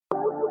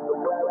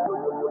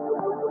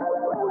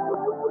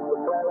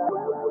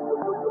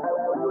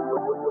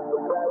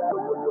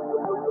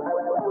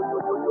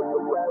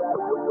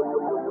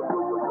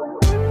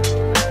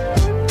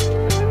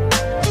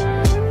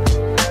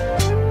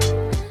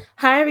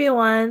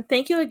everyone.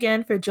 Thank you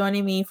again for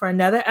joining me for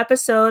another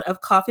episode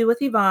of Coffee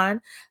with Yvonne,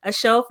 a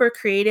show for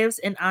creatives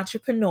and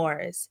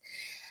entrepreneurs.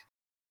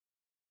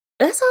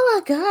 That's all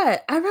I got.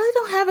 I really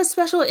don't have a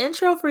special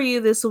intro for you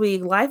this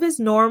week. Life is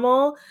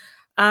normal.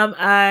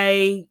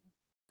 I'm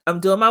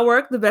doing my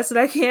work the best that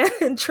I can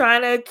and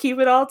trying to keep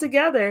it all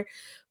together.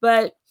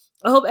 But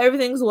I hope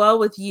everything's well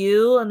with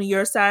you on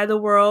your side of the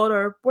world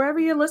or wherever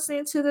you're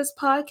listening to this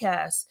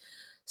podcast.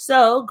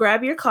 So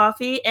grab your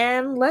coffee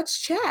and let's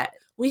chat.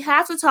 We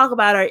have to talk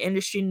about our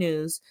industry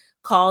news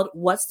called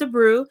What's the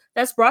Brew,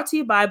 that's brought to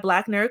you by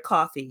Black Nerd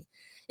Coffee.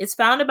 It's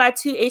founded by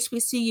two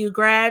HBCU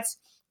grads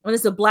and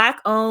it's a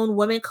Black-owned,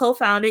 women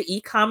co-founded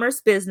e-commerce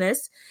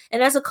business.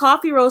 And as a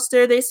coffee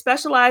roaster, they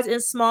specialize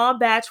in small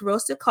batch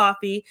roasted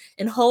coffee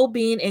in whole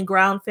bean and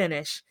ground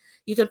finish.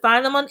 You can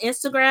find them on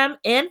Instagram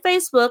and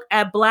Facebook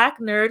at Black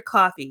Nerd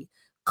Coffee.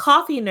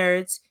 Coffee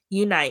nerds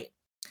unite.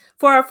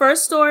 For our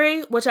first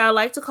story, which I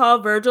like to call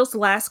Virgil's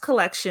Last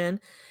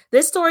Collection,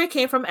 this story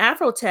came from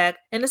Afrotech,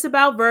 and it's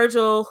about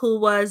Virgil, who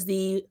was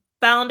the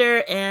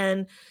founder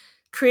and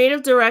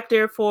creative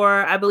director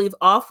for, I believe,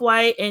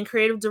 Off-White and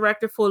creative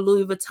director for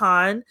Louis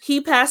Vuitton. He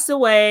passed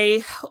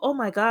away, oh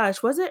my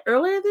gosh, was it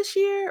earlier this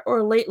year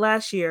or late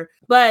last year?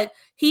 But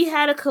he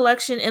had a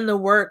collection in the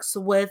works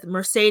with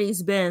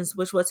Mercedes-Benz,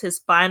 which was his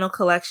final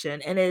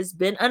collection, and it has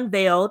been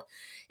unveiled.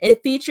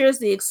 It features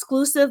the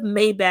exclusive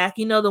Maybach,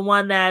 the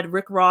one that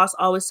Rick Ross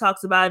always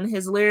talks about in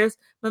his lyrics,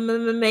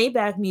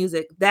 Maybach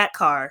music, that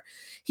car.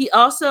 He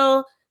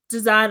also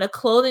designed a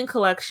clothing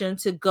collection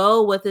to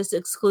go with this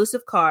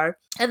exclusive car.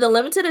 And the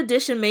limited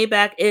edition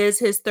Maybach is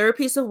his third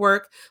piece of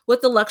work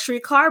with the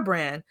luxury car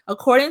brand.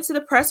 According to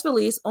the press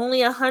release,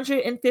 only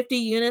 150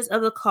 units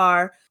of the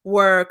car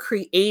were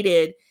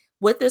created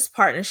with this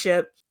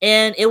partnership,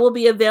 and it will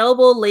be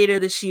available later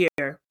this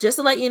year. Just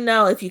to let you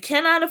know, if you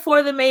cannot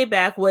afford the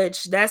Maybach,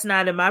 which that's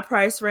not in my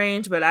price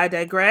range, but I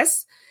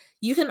digress,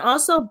 you can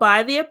also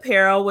buy the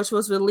apparel, which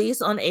was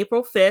released on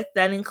April 5th,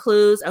 that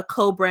includes a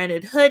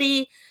co-branded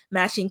hoodie,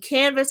 matching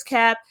canvas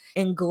cap,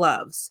 and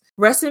gloves.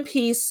 Rest in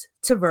peace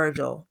to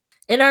Virgil.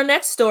 In our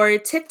next story,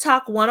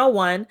 TikTok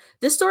 101,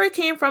 this story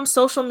came from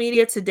Social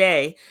Media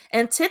Today,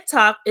 and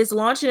TikTok is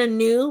launching a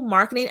new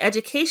marketing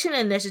education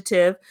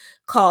initiative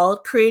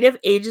called Creative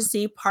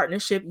Agency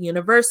Partnership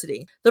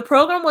University. The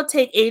program will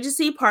take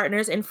agency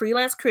partners and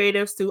freelance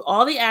creatives through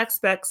all the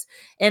aspects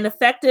and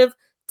effective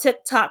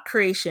TikTok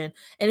creation.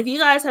 And if you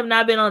guys have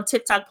not been on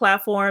TikTok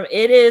platform,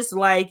 it is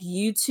like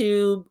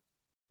YouTube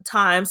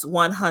times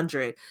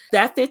 100.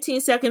 That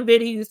 15-second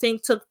video you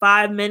think took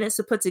 5 minutes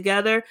to put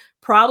together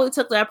probably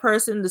took that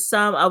person the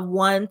sum of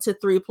 1 to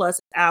 3+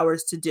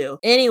 hours to do.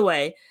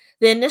 Anyway,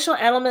 the initial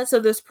elements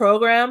of this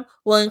program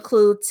will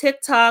include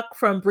TikTok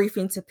from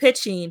briefing to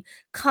pitching,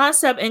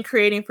 concept and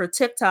creating for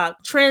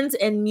TikTok, trends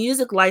and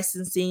music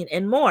licensing,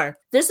 and more.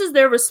 This is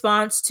their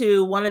response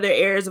to one of their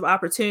areas of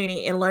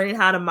opportunity in learning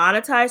how to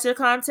monetize their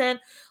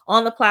content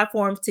on the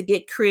platforms to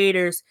get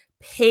creators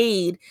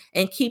paid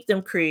and keep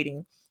them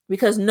creating.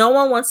 Because no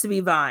one wants to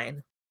be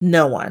Vine.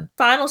 No one.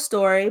 Final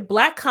story,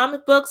 Black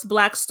Comic Books,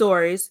 Black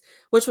Stories,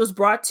 which was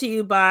brought to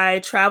you by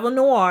Travel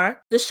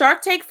Noir. The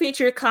Shark Tank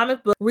featured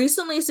comic book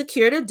recently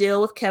secured a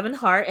deal with Kevin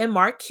Hart and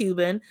Mark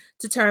Cuban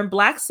to turn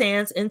Black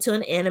Sands into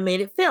an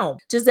animated film.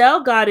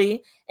 Giselle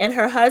Gotti and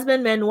her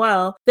husband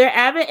Manuel, they're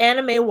avid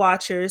anime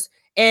watchers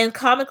and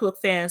comic book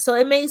fans, so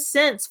it made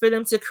sense for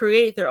them to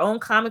create their own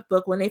comic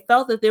book when they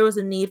felt that there was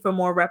a need for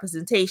more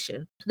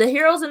representation. The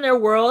heroes in their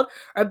world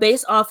are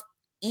based off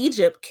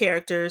Egypt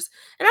characters,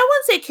 and I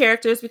wouldn't say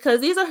characters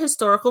because these are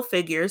historical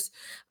figures,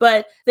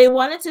 but they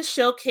wanted to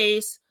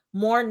showcase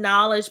more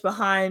knowledge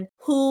behind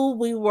who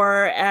we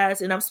were as,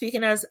 and I'm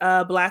speaking as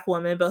a Black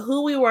woman, but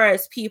who we were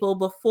as people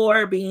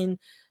before being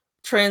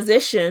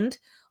transitioned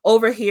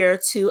over here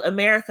to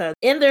America.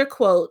 In their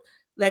quote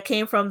that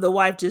came from the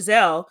wife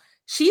Giselle,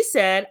 she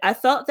said, "I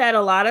felt that a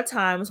lot of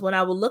times when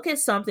I would look at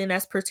something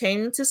that's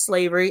pertaining to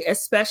slavery,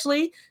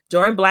 especially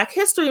during Black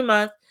History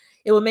Month,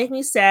 it would make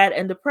me sad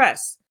and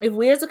depressed. If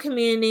we as a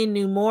community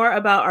knew more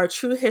about our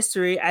true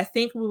history, I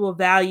think we will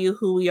value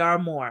who we are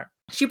more."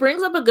 She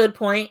brings up a good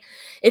point.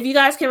 If you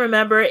guys can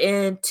remember,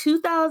 in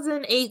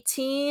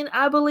 2018,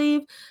 I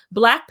believe,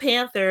 Black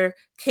Panther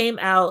came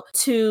out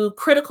to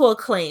critical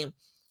acclaim.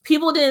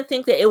 People didn't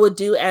think that it would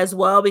do as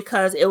well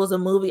because it was a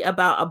movie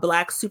about a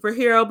Black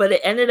superhero, but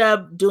it ended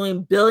up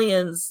doing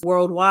billions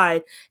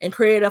worldwide and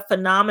created a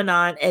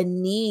phenomenon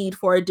and need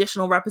for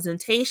additional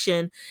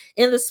representation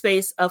in the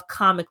space of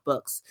comic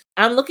books.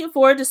 I'm looking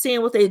forward to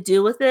seeing what they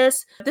do with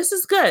this. This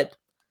is good.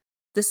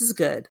 This is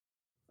good.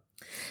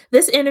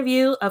 This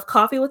interview of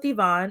Coffee with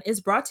Yvonne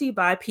is brought to you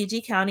by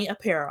PG County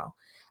Apparel.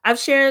 I've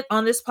shared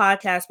on this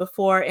podcast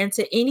before, and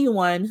to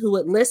anyone who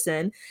would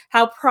listen,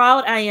 how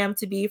proud I am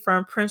to be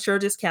from Prince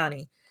George's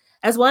County.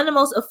 As one of the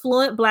most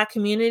affluent Black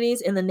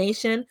communities in the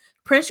nation,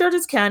 Prince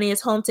George's County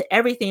is home to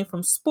everything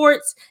from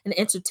sports and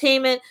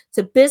entertainment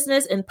to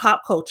business and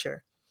pop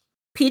culture.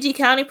 PG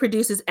County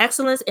produces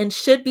excellence and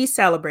should be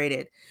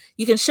celebrated.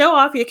 You can show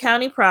off your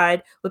county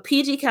pride with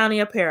PG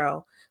County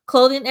Apparel,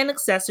 clothing and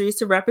accessories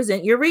to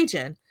represent your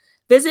region.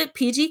 Visit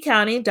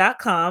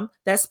pgcounty.com,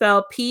 that's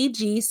spelled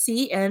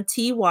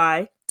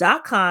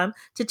PGCNTY.com,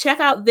 to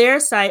check out their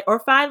site or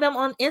find them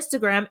on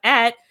Instagram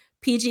at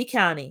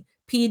pgcounty,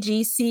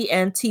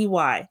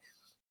 PGCNTY.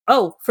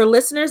 Oh, for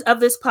listeners of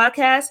this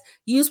podcast,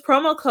 use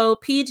promo code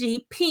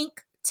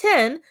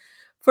PGPINK10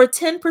 for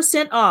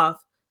 10%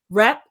 off.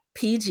 Rep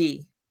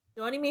PG.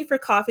 Joining me for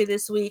coffee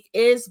this week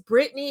is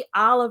Brittney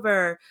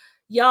Oliver.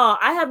 Y'all,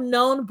 I have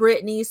known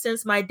Brittney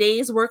since my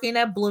days working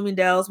at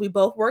Bloomingdale's. We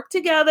both worked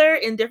together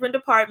in different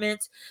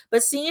departments,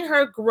 but seeing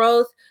her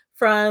growth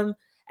from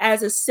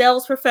as a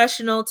sales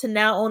professional to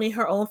now owning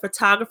her own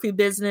photography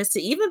business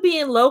to even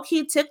being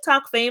low-key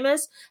TikTok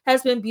famous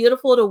has been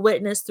beautiful to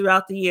witness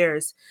throughout the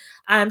years.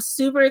 I'm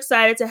super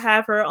excited to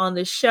have her on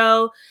the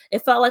show.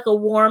 It felt like a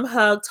warm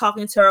hug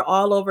talking to her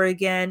all over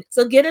again.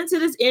 So get into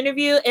this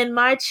interview and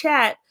my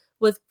chat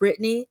with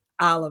Brittney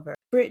Oliver.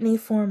 Brittney,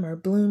 former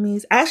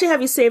Bloomies. I actually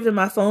have you saved in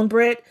my phone,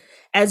 Britt,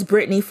 as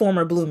Brittney,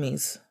 former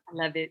Bloomies. I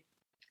love it.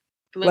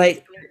 Bloomies,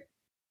 like,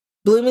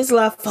 Bloomies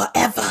love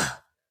forever.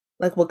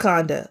 Like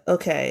Wakanda.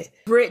 Okay.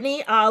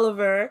 Brittney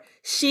Oliver.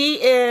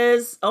 She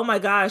is, oh my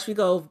gosh, we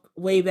go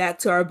way back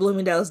to our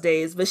Bloomingdale's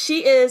days, but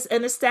she is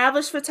an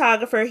established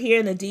photographer here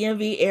in the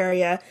DMV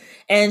area,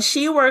 and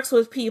she works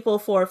with people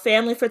for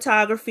family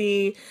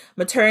photography,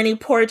 maternity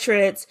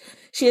portraits.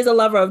 She is a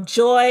lover of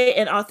joy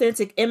and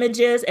authentic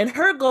images, and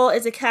her goal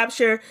is to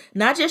capture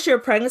not just your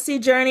pregnancy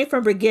journey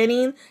from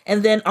beginning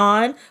and then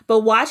on,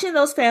 but watching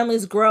those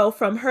families grow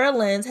from her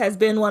lens has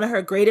been one of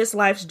her greatest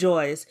life's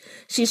joys.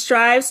 She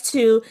strives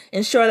to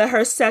ensure that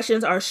her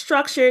sessions are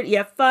structured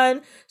yet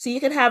fun, so you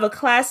can have a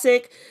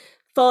classic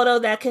photo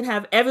that can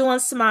have everyone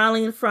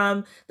smiling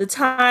from the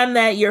time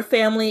that your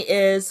family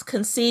is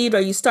conceived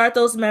or you start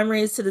those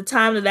memories to the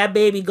time that that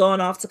baby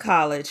going off to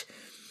college.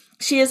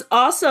 She is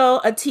also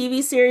a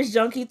TV series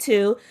junkie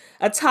too,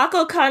 a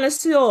taco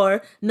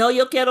connoisseur. No,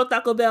 yo quiero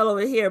Taco Bell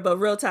over here, but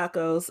real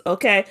tacos,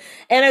 okay?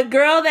 And a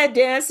girl that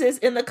dances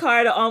in the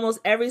car to almost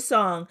every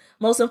song.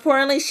 Most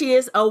importantly, she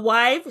is a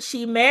wife.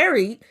 She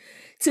married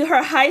to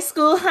her high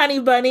school honey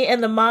bunny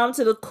and the mom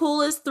to the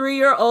coolest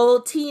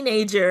 3-year-old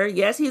teenager.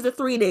 Yes, he's a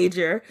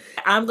 3-dager.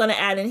 I'm going to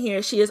add in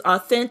here, she is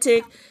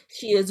authentic,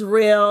 she is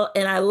real,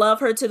 and I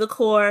love her to the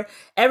core.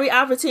 Every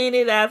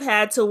opportunity that I've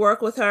had to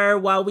work with her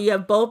while we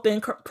have both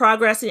been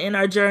progressing in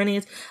our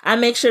journeys, I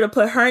make sure to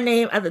put her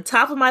name at the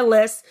top of my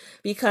list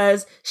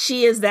because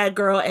she is that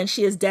girl and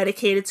she is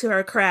dedicated to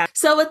her craft.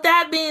 So with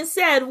that being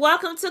said,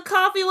 welcome to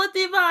Coffee with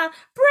Yvonne,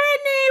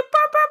 Brittney.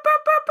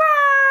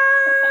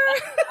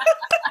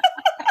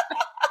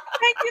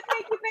 Thank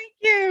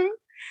you.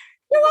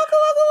 You're welcome.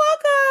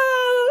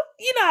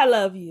 You know I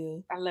love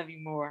you. I love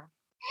you more.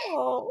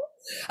 Oh.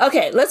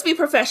 Okay, let's be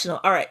professional.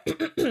 All right.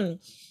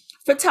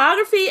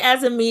 Photography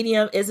as a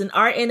medium is an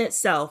art in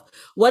itself.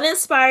 What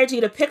inspired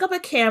you to pick up a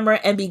camera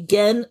and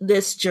begin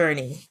this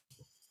journey?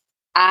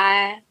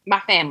 My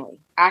family.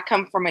 I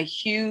come from a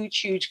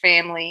huge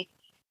family.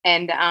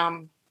 And,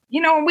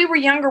 when we were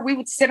younger, we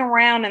would sit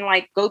around and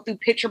like go through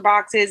picture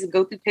boxes and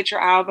go through picture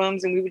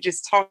albums. And we would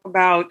just talk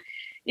about,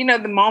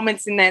 the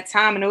moments in that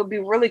time. And it would be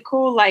really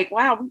cool. Like,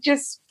 wow, we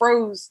just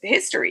froze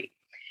history.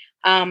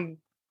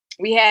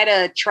 We had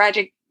a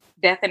tragic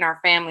death in our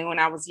family when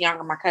I was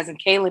younger. My cousin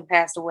Caleb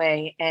passed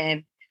away.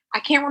 And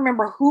I can't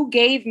remember who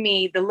gave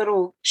me the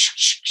little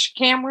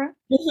camera.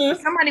 Mm-hmm.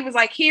 Somebody was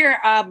like, here,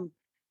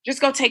 just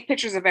go take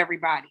pictures of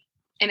everybody.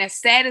 And as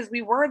sad as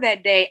we were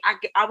that day,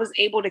 I was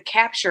able to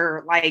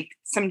capture like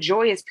some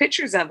joyous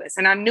pictures of us.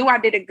 And I knew I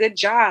did a good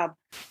job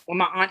when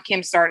my Aunt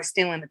Kim started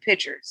stealing the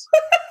pictures.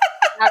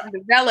 I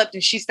developed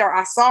and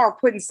I saw her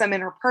putting some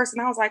in her purse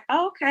and I was like,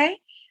 oh, okay,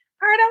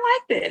 all right, I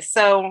like this.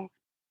 So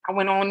I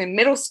went on in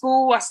middle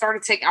school. I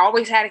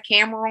always had a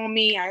camera on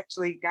me. I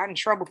actually got in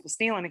trouble for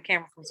stealing a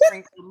camera from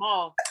Springfield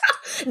Mall.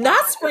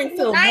 Not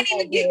Springfield Mall. I didn't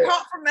even get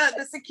caught from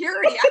the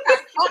security. I got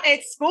caught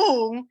at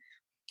school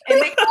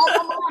and they called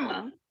my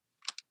mama.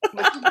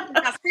 But you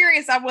know how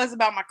serious I was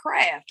about my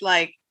craft.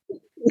 Like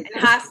in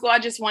high school, I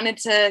just wanted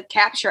to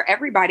capture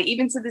everybody.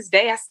 Even to this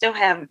day, I still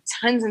have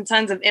tons and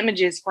tons of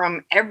images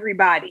from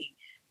everybody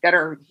that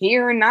are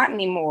here and not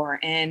anymore.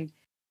 And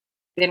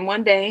then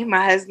one day,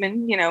 my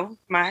husband,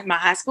 my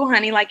high school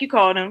honey, like you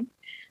called him,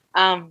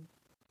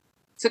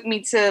 took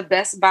me to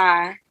Best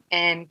Buy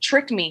and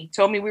tricked me,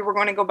 told me we were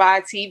going to go buy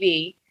a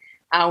TV.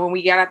 When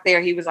we got up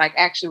there, he was like,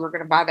 actually, we're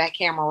going to buy that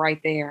camera right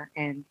there.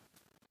 And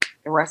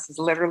the rest is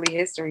literally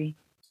history.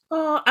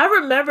 Oh,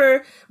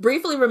 I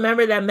briefly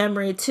remember that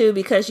memory too,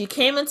 because you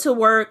came into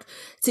work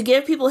to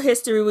give people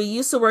history. We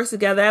used to work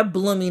together at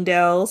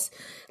Bloomingdale's.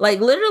 Like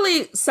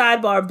literally,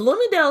 sidebar,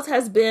 Bloomingdale's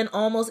has been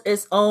almost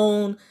its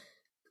own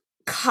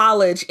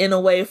college in a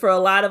way for a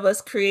lot of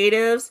us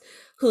creatives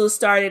who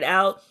started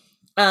out.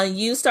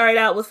 You started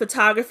out with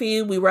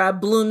photography. We were at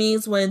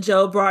Bloomies when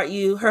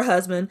her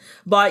husband,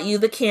 bought you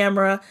the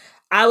camera.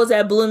 I was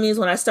at Bloomies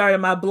when I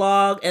started my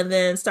blog and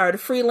then started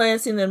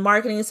freelancing and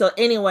marketing. So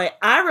anyway,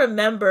 I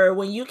remember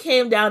when you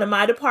came down to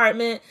my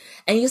department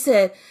and you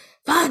said,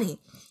 Bonnie,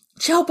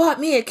 Joe bought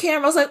me a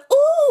camera. I was like,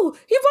 ooh,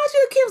 he bought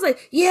you a camera. I was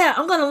like, yeah,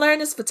 I'm going to learn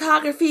this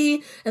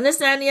photography and this,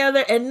 that, and the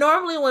other. And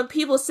normally when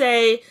people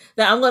say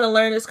that I'm going to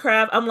learn this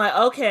craft, I'm like,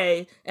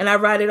 okay. And I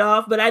write it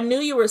off. But I knew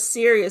you were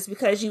serious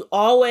because you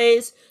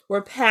always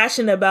were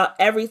passionate about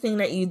everything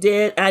that you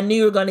did. I knew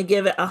you were going to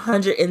give it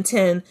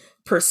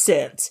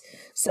 110%.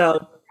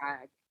 So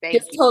Thank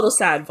just you. total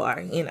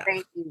sidebar, you know.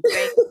 Thank you.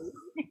 Thank you.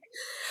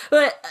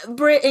 But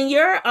Britt, in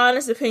your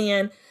honest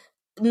opinion,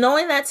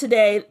 knowing that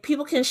today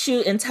people can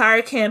shoot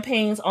entire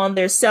campaigns on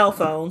their cell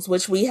phones,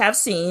 which we have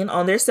seen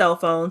on their cell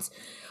phones,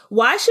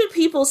 why should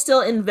people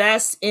still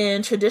invest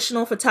in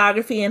traditional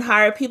photography and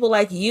hire people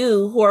like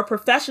you who are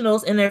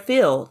professionals in their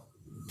field?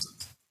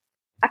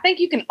 I think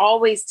you can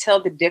always tell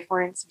the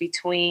difference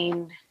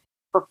between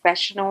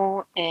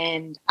professional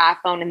and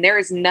iPhone, and there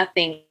is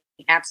nothing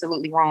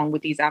absolutely wrong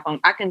with these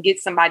iPhones. I can get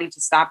somebody to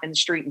stop in the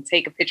street and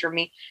take a picture of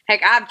me.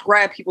 Heck, I've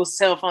grabbed people's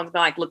cell phones and be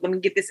like, look, let me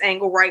get this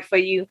angle right for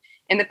you.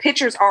 And the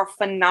pictures are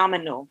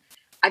phenomenal.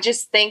 I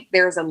just think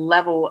there's a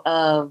level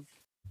of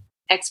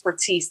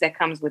expertise that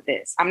comes with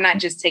this. I'm not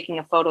just taking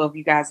a photo of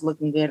you guys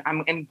looking good.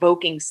 I'm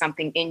invoking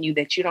something in you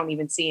that you don't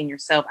even see in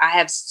yourself. I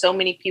have so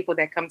many people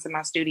that come to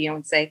my studio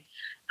and say,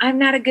 I'm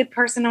not a good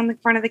person on the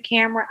front of the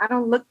camera. I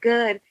don't look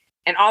good.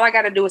 And all I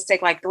got to do is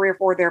take like 3 or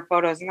 4 of their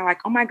photos. And they're like,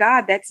 oh my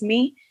God, that's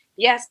me.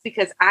 Yes,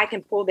 because I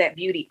can pull that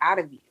beauty out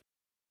of you.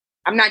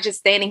 I'm not just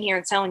standing here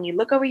and telling you,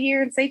 look over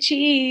here and say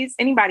cheese.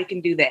 Anybody can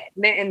do that.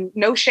 And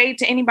no shade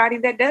to anybody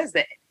that does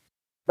that.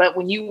 But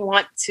when you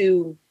want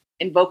to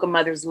invoke a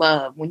mother's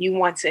love, when you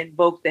want to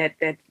invoke that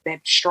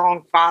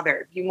strong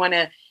father, if you want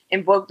to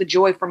invoke the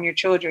joy from your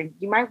children,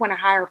 you might want to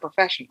hire a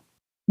professional.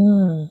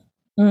 Now,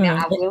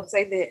 I will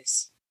say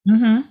this.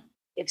 Mm-hmm.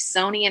 If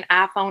Sony and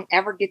iPhone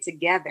ever get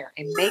together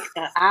and make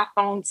the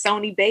iPhone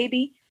Sony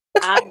baby,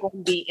 I'm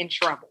going to be in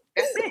trouble.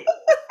 That's it.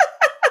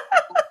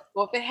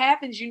 Well, if it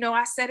happens,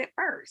 I said it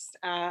first.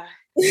 I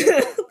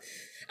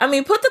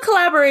mean, put the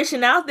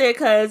collaboration out there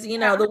because,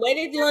 the way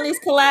they're doing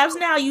these collabs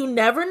now, you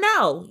never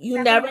know.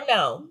 You never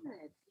know.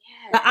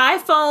 The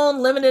iPhone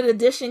limited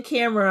edition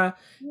camera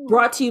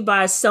brought to you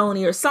by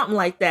Sony or something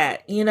like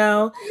that, You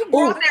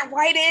brought that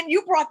right in.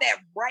 You brought that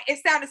right.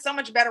 It sounded so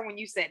much better when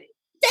you said it.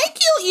 Thank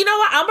you. You know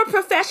what? I'm a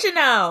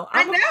professional.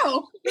 I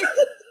know.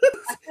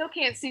 I still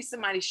can't see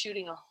somebody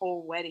shooting a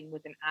whole wedding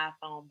with an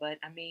iPhone, but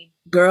I mean,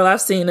 girl,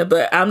 I've seen it,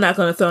 but I'm not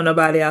going to throw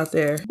nobody out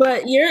there.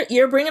 But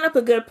you're bringing up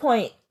a good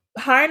point.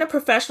 Hiring a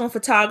professional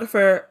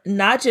photographer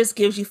not just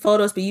gives you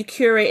photos, but you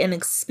curate an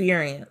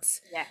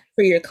experience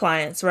for your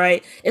clients,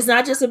 right? It's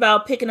not just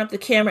about picking up the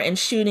camera and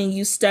shooting.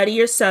 You study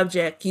your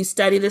subject, you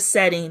study the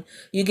setting,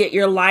 you get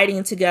your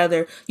lighting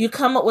together, you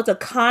come up with a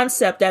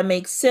concept that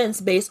makes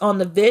sense based on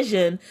the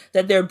vision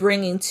that they're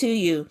bringing to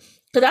you.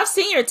 Because I've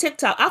seen your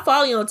TikTok. I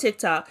follow you on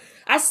TikTok.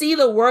 I see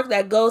the work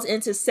that goes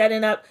into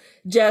setting up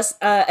just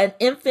an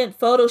infant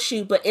photo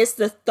shoot, but it's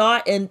the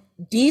thought and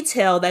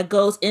detail that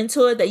goes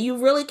into it that you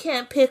really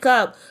can't pick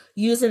up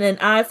using an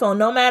iPhone,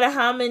 no matter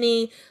how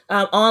many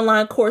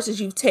online courses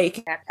you've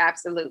taken.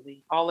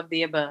 Absolutely. All of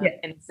the above. Yeah.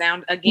 And it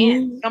sounds,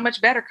 again, so much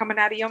better coming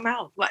out of your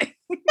mouth. Like.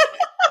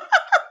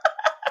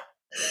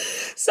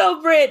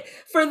 So, Britt,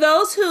 for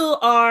those who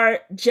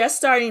are just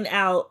starting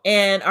out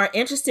and are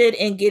interested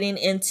in getting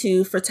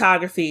into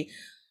photography,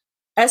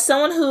 as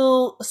someone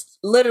who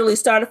literally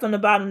started from the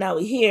bottom, now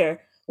we're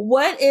here,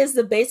 what is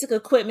the basic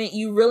equipment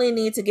you really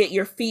need to get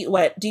your feet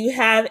wet? Do you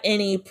have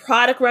any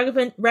product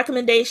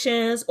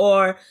recommendations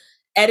or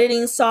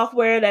editing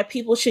software that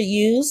people should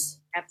use?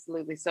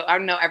 Absolutely. So I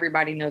know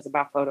everybody knows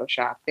about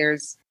Photoshop.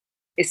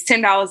 It's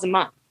 $10 a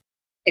month.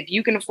 If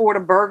you can afford a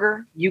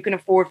burger, you can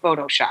afford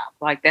Photoshop.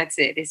 Like, that's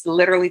it. It's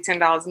literally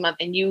 $10 a month.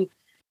 And you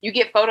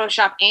get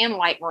Photoshop and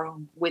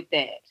Lightroom with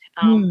that.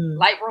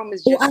 Lightroom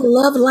is just... I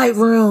love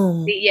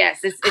Lightroom.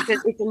 Yes,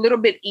 it's a little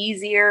bit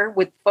easier.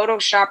 With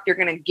Photoshop, you're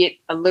going to get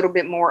a little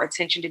bit more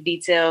attention to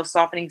detail,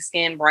 softening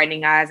skin,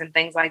 brightening eyes, and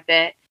things like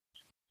that.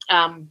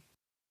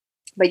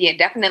 But yeah,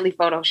 definitely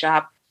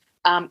Photoshop.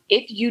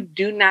 If you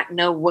do not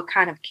know what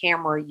kind of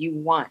camera you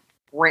want,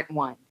 rent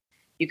one.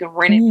 You can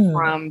rent it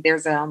from,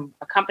 there's a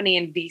company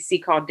in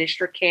DC called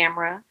District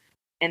Camera.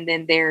 And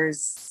then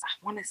there's, I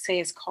want to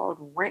say it's called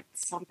Rent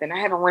something. I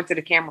haven't rented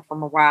a camera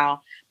from a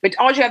while. But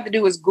all you have to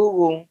do is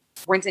Google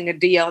renting a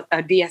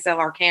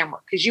DSLR camera.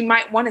 Because you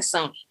might want a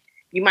Sony.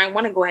 You might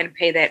want to go ahead and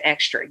pay that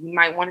extra. You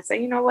might want to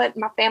say, you know what?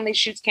 My family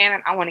shoots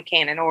Canon. I want a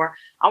Canon. Or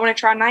I want to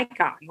try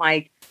Nikon.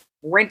 Like,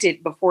 rent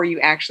it before you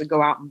actually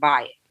go out and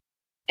buy it.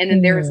 And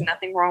then there is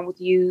nothing wrong with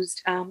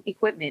used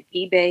equipment.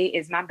 eBay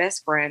is my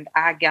best friend.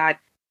 I got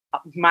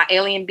my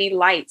Alien B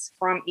lights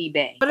from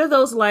eBay. What are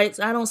those lights?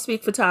 I don't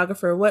speak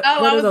photographer. What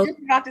are those? Just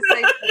about to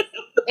say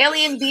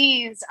Alien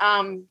B's.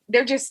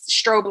 They're just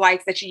strobe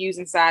lights that you use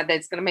inside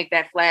that's going to make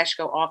that flash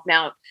go off.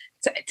 Now,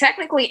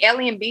 technically,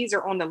 Alien B's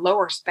are on the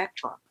lower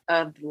spectrum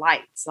of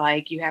lights.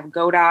 Like, you have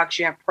Godox,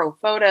 you have Pro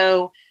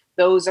Photo.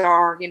 Those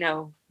are,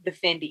 the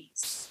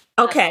Fendi's.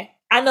 Okay.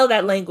 I know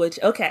that language.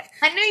 Okay.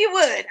 I knew you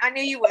would. I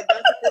knew you would. Those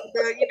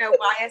are the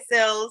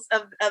YSLs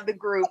of the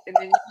group, and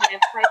then you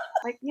have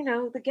like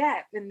the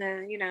Gap and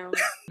the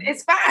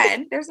it's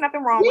fine. There's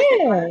nothing wrong with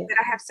it.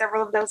 I have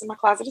several of those in my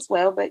closet as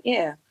well. But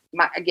yeah,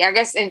 I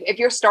guess if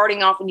you're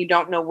starting off and you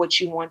don't know what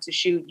you want to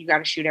shoot, you got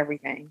to shoot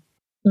everything.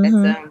 That's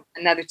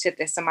another tip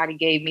that somebody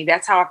gave me.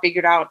 That's how I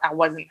figured out I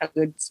wasn't a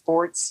good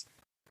sports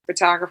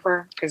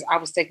photographer, because I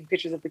was taking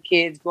pictures of the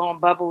kids blowing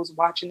bubbles,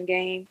 watching the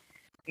game,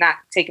 not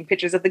taking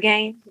pictures of the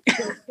game.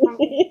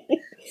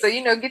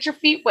 So, get your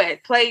feet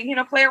wet, play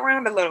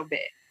around a little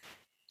bit.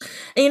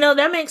 And,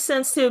 that makes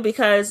sense too,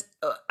 because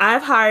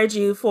I've hired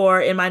you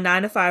in my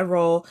 9-to-5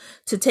 role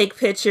to take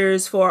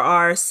pictures for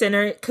our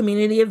center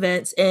community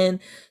events. And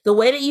the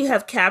way that you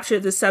have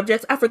captured the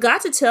subjects, I forgot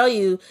to tell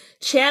you,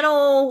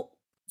 Channel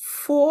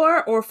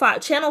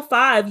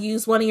 5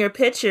 used one of your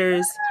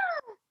pictures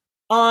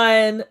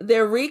on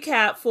their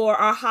recap for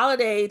our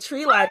holiday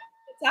tree light.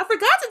 I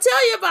forgot to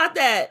tell you about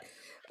that.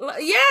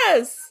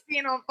 Yes.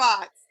 Being on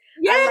Fox.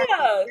 Yeah.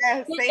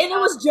 Yes, and it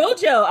was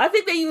JoJo. I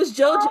think they used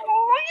JoJo.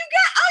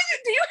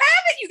 Do you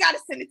have it? You got to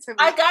send it to me.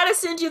 I got to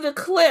send you the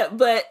clip.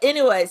 But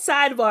anyway,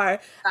 sidebar.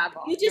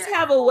 You just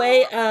have a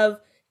way of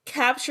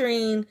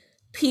capturing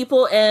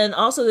people and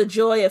also the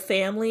joy of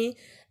family,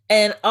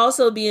 and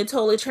also being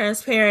totally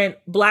transparent,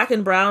 Black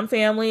and brown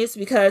families,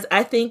 because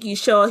I think you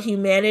show a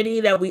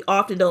humanity that we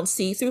often don't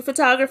see through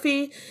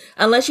photography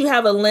unless you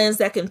have a lens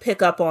that can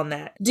pick up on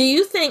that. Do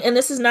you think, and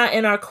this is not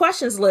in our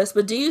questions list,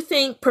 but do you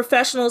think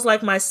professionals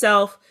like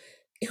myself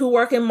who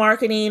work in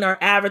marketing or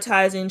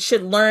advertising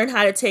should learn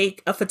how to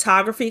take a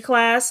photography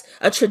class,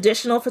 a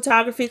traditional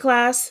photography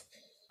class?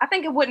 I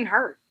think it wouldn't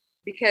hurt,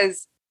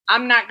 because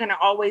I'm not going to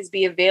always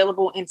be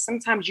available. And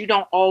sometimes you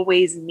don't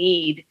always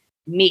need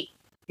me.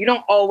 You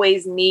don't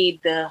always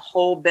need the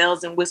whole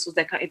bells and whistles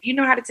that come. If you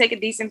know how to take a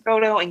decent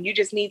photo and you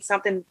just need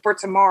something for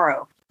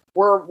tomorrow,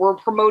 we're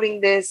promoting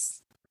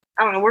this.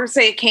 I don't know. We're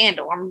say a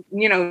candle.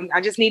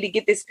 I just need to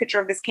get this picture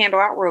of this candle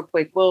out real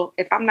quick. Well,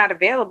 if I'm not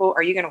available,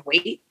 are you going to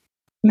wait?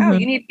 No,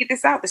 you need to get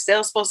this out. The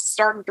sale's supposed to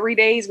start in 3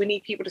 days. We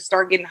need people to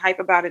start getting hype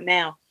about it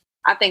now.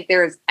 I think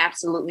there is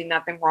absolutely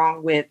nothing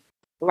wrong with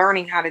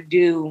learning how to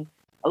do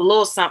a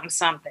little something.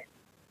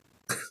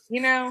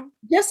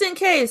 Just in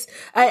case.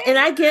 And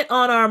I get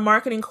on our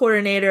marketing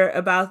coordinator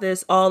about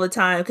this all the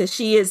time, because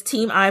she is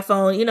team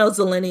iPhone,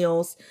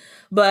 Zillennials.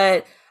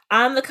 But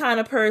I'm the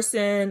kind of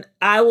person,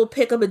 I will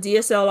pick up a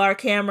DSLR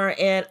camera,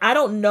 and I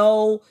don't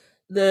know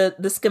the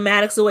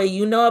schematics the way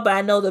you know it, but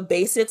I know the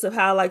basics of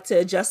how I like to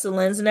adjust the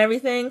lens and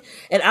everything.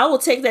 And I will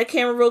take that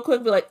camera real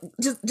quick, be like,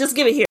 just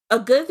give it here. A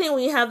good thing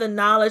when you have the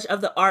knowledge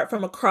of the art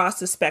from across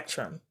the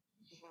spectrum.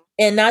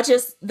 And not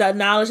just the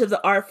knowledge of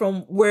the art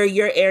from where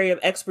your area of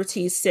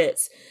expertise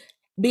sits.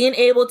 Being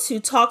able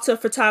to talk to a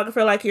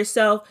photographer like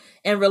yourself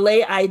and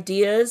relay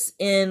ideas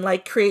in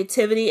like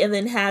creativity, and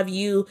then have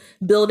you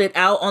build it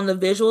out on the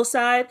visual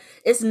side,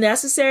 it's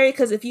necessary,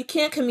 because if you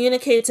can't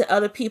communicate to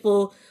other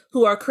people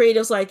who are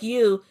creatives like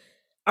you,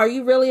 are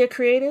you really a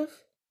creative?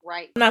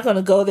 Right. I'm not going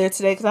to go there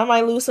today because I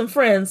might lose some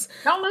friends.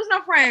 Don't lose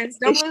no friends.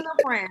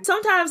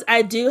 Sometimes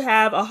I do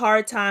have a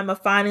hard time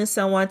of finding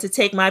someone to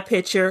take my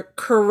picture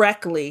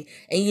correctly.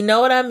 And you know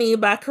what I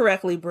mean by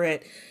correctly,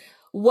 Britt.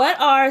 What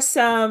are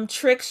some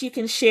tricks you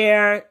can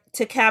share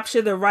to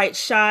capture the right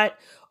shot,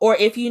 or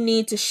if you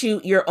need to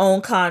shoot your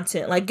own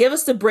content? Like, give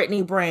us the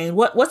Brittney brain.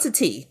 What's the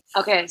tea?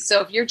 Okay,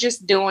 so if you're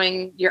just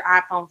doing your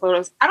iPhone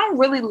photos, I don't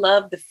really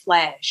love the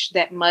flash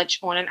that much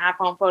on an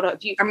iPhone photo.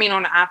 On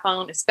an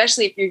iPhone,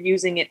 especially if you're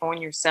using it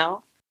on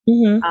yourself.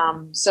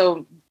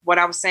 So what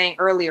I was saying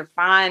earlier,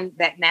 find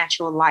that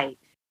natural light.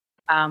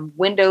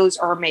 Windows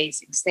are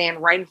amazing.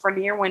 Stand right in front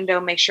of your window.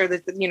 Make sure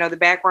that the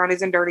background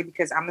isn't dirty,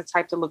 because I'm the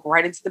type to look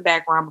right into the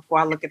background before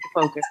I look at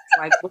the focus. It's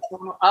like, what's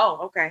going on? Oh,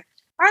 okay.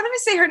 All right, let me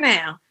see her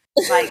now.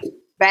 Like,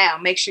 bow.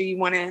 Make sure you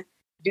want to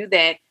do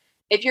that.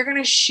 If you're going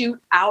to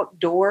shoot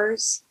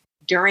outdoors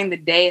during the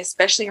day,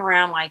 especially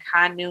around like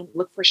high noon,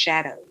 look for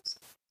shadows.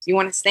 You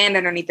want to stand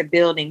underneath the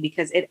building,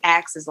 because it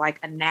acts as like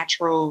a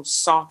natural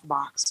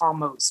softbox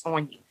almost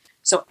on you.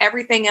 So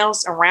everything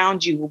else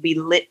around you will be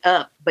lit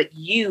up, but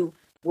you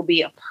will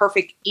be a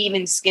perfect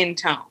even skin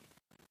tone.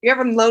 You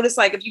ever notice,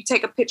 like, if you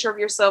take a picture of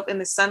yourself in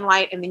the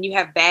sunlight and then you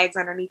have bags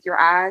underneath your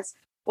eyes?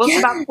 Well,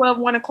 it's about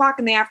 1 o'clock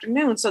in the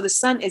afternoon. So the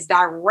sun is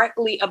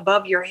directly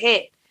above your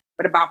head.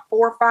 But about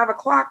 4 or 5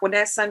 o'clock, when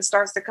that sun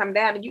starts to come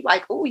down and you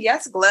like, oh,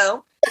 yes,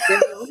 glow.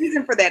 There's a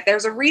reason for that.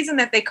 There's a reason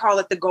that they call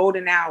it the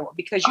golden hour,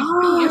 because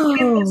your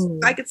skin looks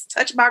like it's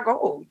touched by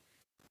gold.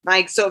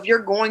 Like, so if you're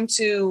going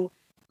to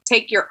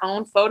take your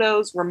own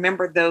photos,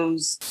 remember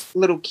those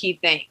little key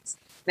things.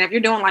 Now, if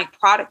you're doing like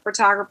product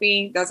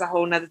photography, that's a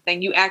whole nother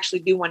thing. You actually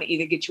do want to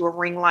either get you a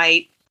ring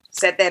light,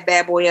 set that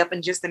bad boy up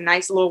in just a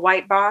nice little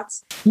white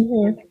box.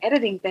 And the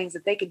editing things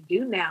that they can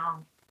do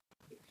now,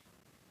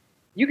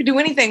 you can do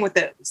anything with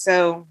it.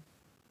 So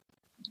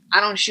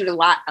I don't shoot a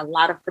lot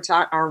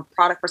of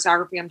product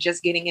photography. I'm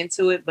just getting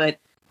into it, but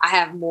I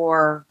have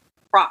more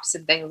props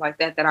and things like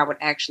that I would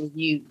actually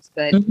use.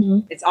 But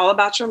it's all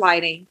about your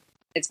lighting.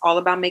 It's all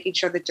about making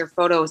sure that your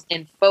photo is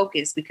in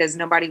focus, because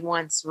nobody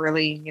wants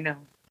really,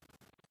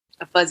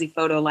 a fuzzy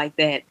photo like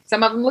that.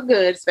 Some of them look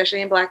good,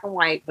 especially in black and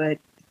white, but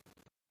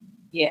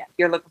yeah, if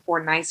you're looking for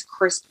a nice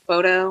crisp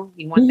photo,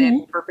 you want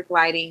that perfect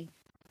lighting.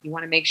 You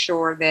want to make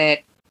sure that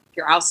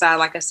you're outside,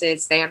 like I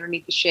said, stay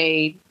underneath the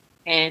shade,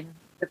 and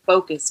the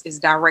focus is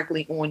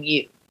directly on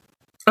you.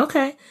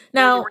 Okay.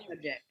 Now,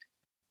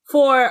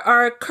 for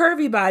our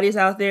curvy bodies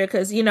out there,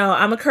 because,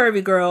 I'm a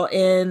curvy girl,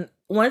 and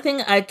one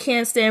thing I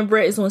can't stand,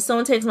 Britt, is when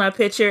someone takes my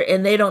picture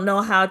and they don't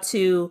know how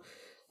to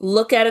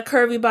look at a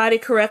curvy body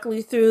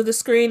correctly through the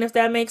screen, if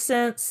that makes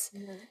sense.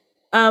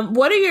 Mm-hmm.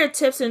 What are your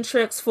tips and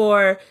tricks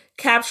for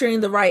capturing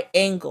the right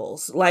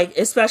angles? Like,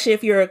 especially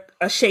if you're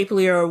a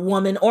shapelier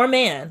woman or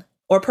man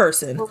or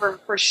person.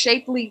 For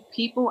shapely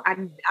people, I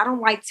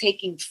don't like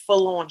taking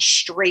full on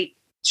straight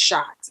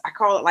shots. I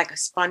call it like a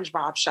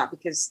SpongeBob shot,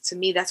 because to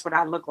me, that's what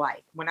I look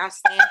like when I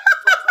stand.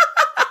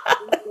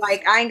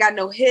 Like, I ain't got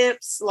no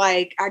hips.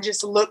 Like, I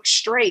just look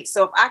straight.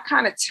 So if I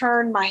kind of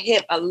turn my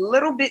hip a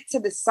little bit to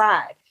the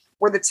side,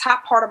 where the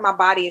top part of my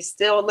body is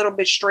still a little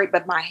bit straight,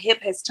 but my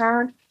hip has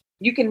turned,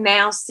 you can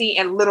now see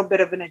a little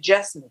bit of an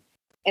adjustment.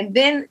 And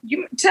then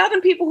you tell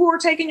them people who are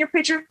taking your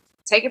picture,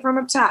 take it from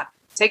up top,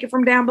 take it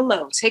from down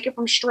below, take it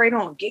from straight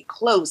on, get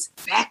close,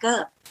 back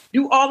up,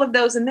 do all of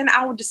those. And then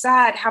I will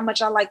decide how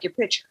much I like your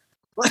picture.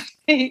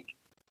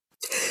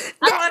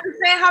 I don't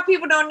understand how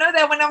people don't know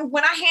that.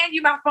 When I hand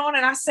you my phone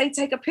and I say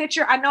take a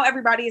picture, I know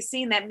everybody is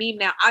seeing that meme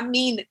now. I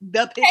mean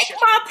the picture. Take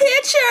my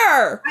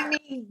picture. I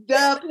mean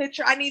the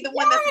picture. I need the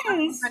one that's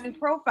on my new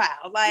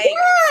profile. Like,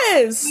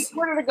 yes.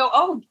 Where did it go?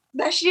 Oh,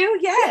 that's you?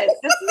 Yes,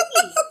 that's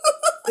me.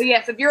 So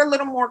yes, if you're a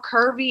little more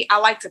curvy, I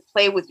like to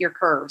play with your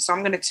curves. So I'm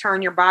going to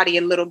turn your body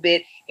a little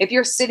bit. If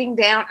you're sitting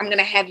down, I'm going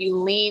to have you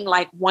lean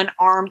like one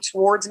arm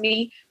towards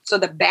me. So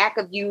the back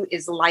of you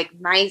is like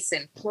nice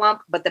and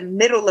plump, but the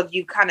middle of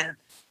you kind of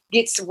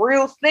gets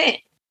real thin.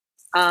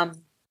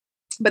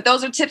 But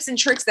those are tips and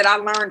tricks that I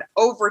learned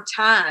over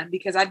time,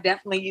 because I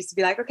definitely used to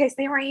be like, okay,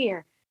 stay right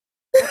here.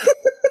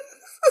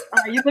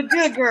 You look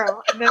good,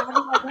 girl. And then I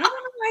was like, I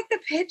don't like the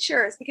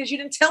pictures, because you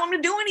didn't tell them to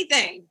do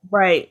anything.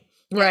 Right.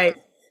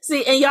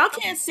 See, and y'all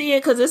can't see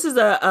it because this is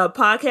a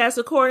podcast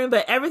recording,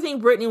 but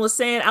everything Brittney was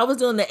saying, I was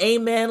doing the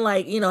amen,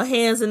 like,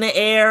 hands in the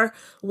air,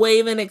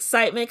 waving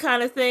excitement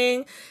kind of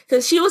thing.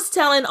 Because she was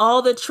telling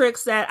all the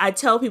tricks that I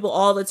tell people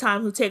all the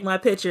time who take my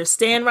pictures.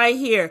 Stand right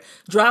here,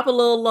 drop a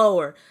little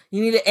lower.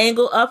 You need to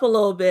angle up a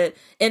little bit.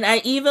 And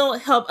I even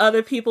help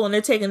other people when they're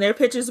taking their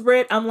pictures,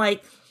 Britt. I'm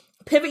like,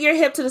 pivot your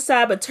hip to the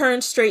side, but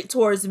turn straight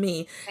towards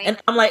me. And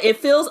I'm like, it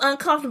feels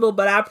uncomfortable,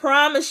 but I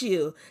promise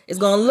you, it's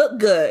going to look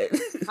good.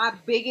 My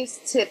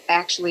biggest tip,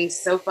 actually, is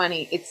so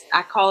funny.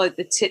 I call it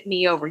the tip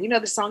me over. You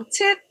know the song,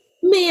 tip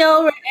me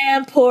over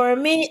and pour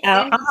me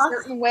out. In a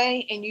certain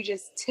way, and you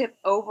just tip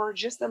over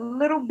just a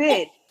little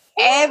bit.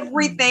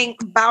 Everything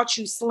about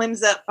you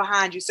slims up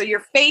behind you. So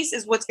your face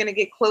is what's going to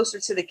get closer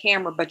to the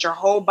camera, but your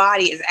whole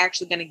body is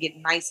actually going to get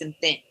nice and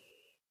thin.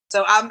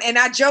 So and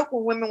I joke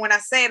with women when I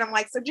say it. I'm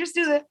like, so just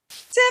do the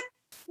tip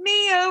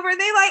me over. And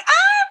they like,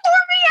 pour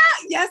me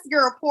out. Yes,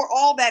 girl, pour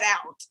all that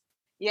out.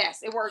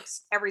 Yes, it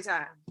works every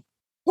time.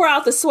 Pour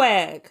out the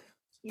swag.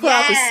 Pour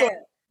out the swag.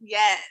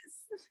 Yes.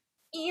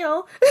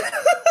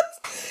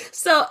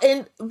 So,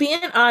 in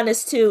being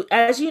honest too,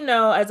 as you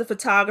know, as a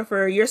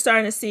photographer, you're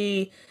starting to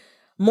see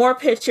more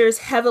pictures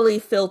heavily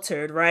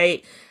filtered,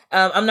 right?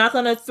 I'm not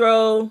going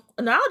to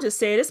I'll just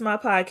say it, it's my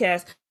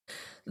podcast.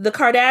 The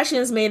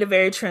Kardashians made it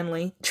very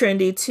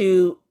trendy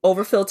to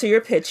overfilter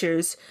your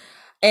pictures.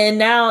 And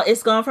now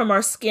it's gone from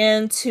our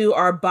skin to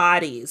our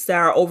bodies that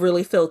are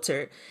overly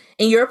filtered.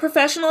 In your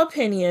professional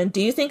opinion,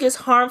 do you think it's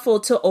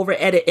harmful to over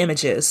edit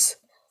images?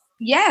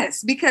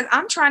 Yes, because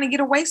I'm trying to get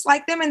a waist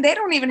like them and they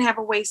don't even have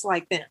a waist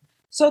like them.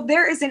 So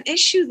there is an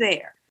issue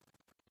there.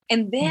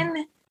 And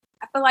then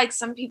I feel like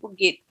some people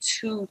get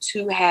too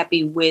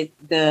happy with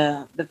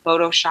the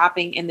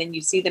photoshopping, and then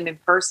you see them in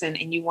person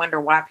and you wonder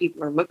why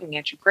people are looking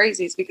at you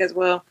crazy. It's because,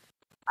 well,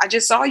 I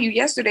just saw you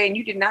yesterday and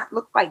you did not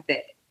look like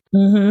that.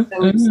 Mm-hmm,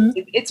 so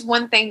it's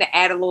one thing to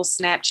add a little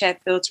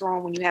Snapchat filter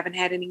on when you haven't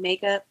had any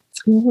makeup,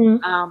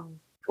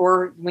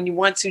 or when you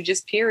want to,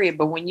 just period.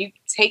 But when you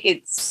take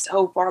it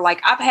so far,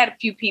 like I've had a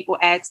few people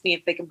ask me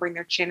if they can bring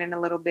their chin in a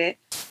little bit.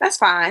 That's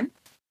fine.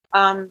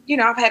 I've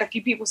had a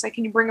few people say,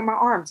 can you bring in my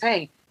arms?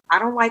 Hey, I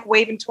don't like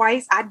waving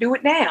twice. I do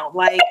it now.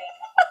 Like,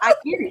 I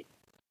get it.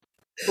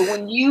 But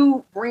when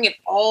you bring it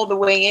all the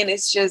way in,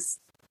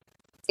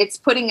 it's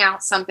putting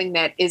out something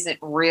that isn't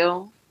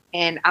real.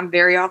 And I'm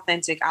very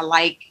authentic. I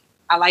like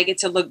it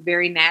to look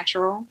very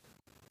natural.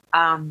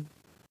 And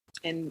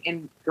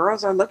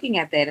girls are looking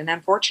at that. And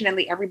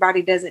unfortunately,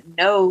 everybody doesn't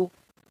know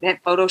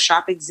that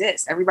Photoshop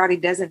exists. Everybody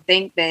doesn't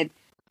think that,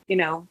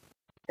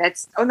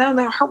 that's, oh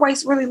no, her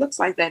waist really looks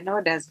like that. No,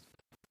 it doesn't.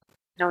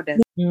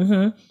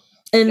 Mm-hmm.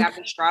 And you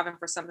gotta be striving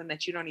for something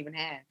that you don't even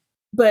have.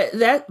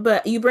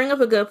 But you bring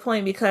up a good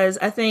point, because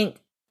I think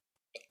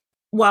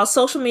while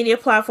social media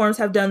platforms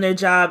have done their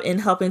job in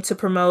helping to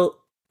promote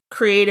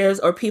creatives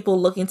or people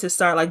looking to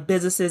start like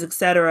businesses,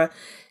 etc.,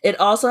 it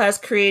also has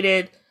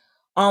created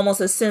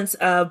almost a sense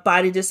of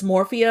body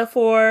dysmorphia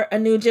for a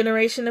new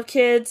generation of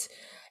kids.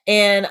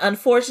 And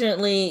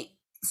unfortunately,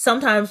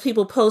 sometimes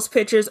people post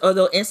pictures or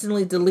they'll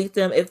instantly delete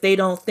them if they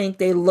don't think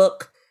they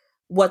look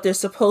what they're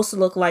supposed to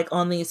look like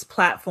on these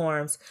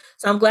platforms.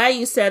 So I'm glad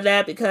you said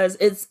that, because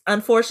it's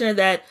unfortunate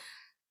that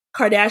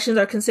Kardashians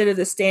are considered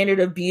the standard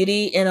of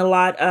beauty in a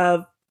lot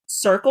of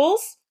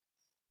circles,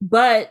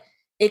 but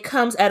it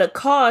comes at a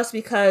cost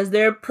because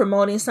they're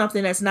promoting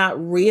something that's not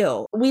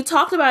real. We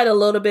talked about it a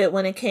little bit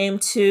when it came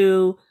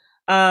to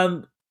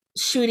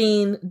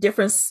shooting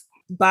different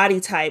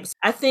body types.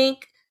 I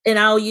think, and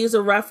I'll use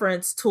a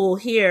reference tool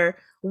here,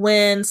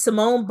 when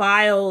Simone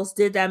Biles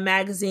did that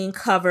magazine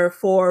cover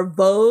for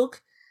Vogue,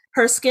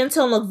 her skin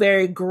tone looked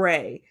very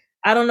gray.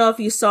 I don't know if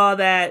you saw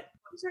that.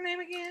 What's her name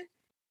again?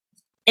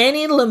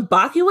 Annie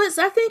Limbakowitz,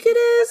 I think it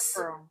is.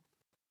 Girl.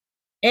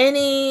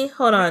 Annie,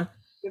 hold on.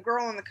 The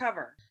girl on the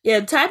cover.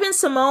 Yeah, type in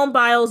Simone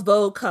Biles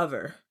Vogue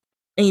cover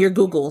in your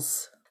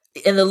Googles.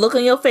 And the look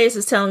on your face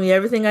is telling me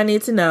everything I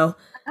need to know.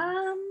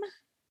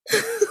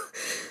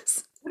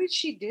 What did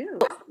she do?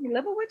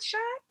 Leibowitz shot?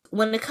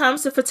 When it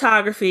comes to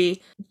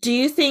photography, do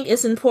you think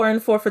it's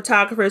important for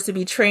photographers to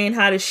be trained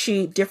how to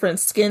shoot different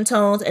skin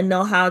tones and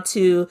know how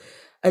to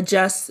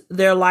adjust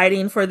their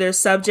lighting for their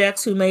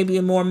subjects who may be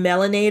more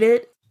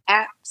melanated?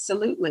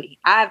 Absolutely.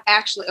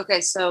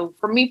 So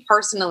for me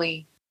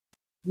personally,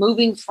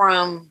 moving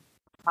from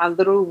my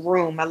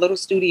little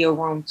studio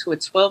room to a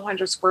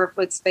 1,200 square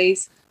foot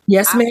space.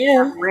 Yes,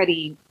 ma'am. I'm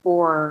ready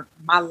for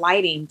my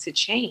lighting to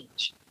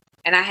change.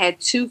 And I had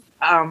two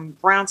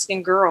brown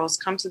skinned girls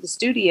come to the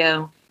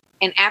studio.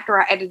 And after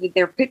I edited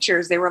their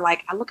pictures, they were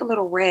like, I look a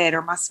little red,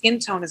 or my skin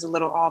tone is a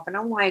little off. And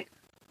I'm like,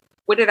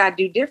 what did I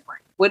do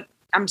different?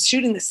 I'm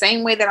shooting the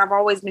same way that I've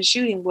always been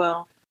shooting.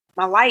 Well,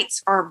 my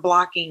lights aren't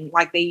blocking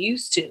like they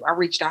used to. I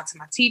reached out to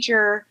my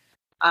teacher.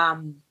 I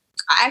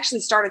actually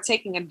started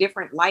taking a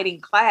different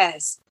lighting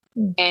class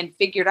and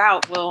figured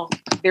out, well,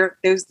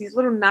 there's these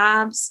little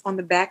knobs on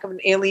the back of an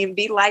Alien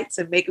V light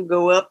to make them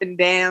go up and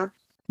down.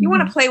 You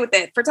want to play with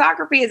that.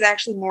 Photography is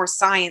actually more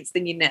science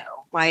than you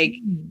know. Like,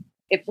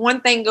 if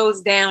one thing goes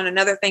down,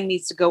 another thing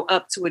needs to go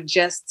up to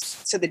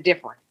adjust to the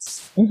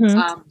difference.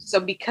 So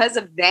because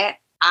of that,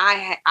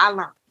 I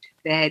learned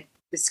that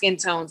the skin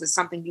tones is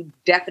something you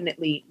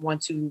definitely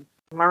want to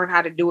learn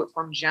how to do it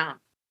from jump.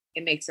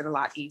 It makes it a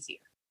lot easier.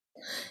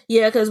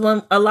 Yeah, because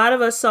when a lot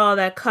of us saw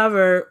that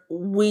cover,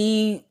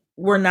 we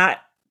were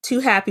not too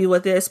happy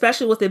with it,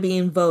 especially with it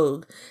being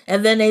Vogue.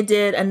 And then they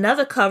did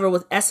another cover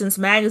with Essence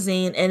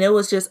magazine, and it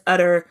was just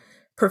utter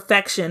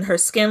perfection. Her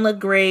skin looked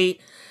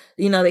great.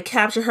 You know, they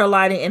captured her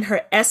lighting and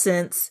her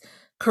essence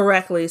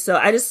correctly.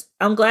 So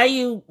I'm glad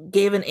you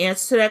gave an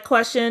answer to that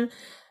question.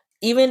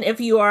 Even if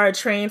you are a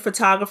trained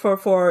photographer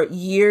for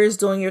years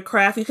doing your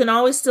craft, you can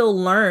always still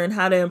learn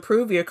how to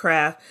improve your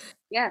craft.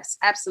 Yes,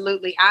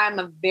 absolutely. I'm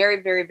a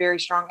very, very, very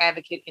strong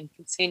advocate in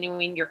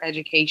continuing your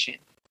education.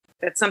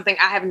 That's something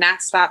I have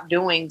not stopped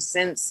doing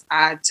since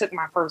I took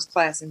my first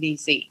class in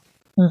DC.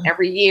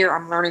 Every year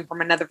I'm learning from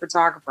another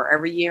photographer.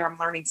 Every year I'm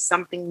learning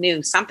something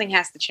new. Something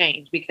has to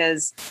change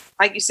because,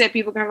 like you said,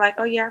 people are going to be like,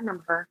 oh yeah, I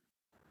remember her.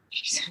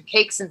 She's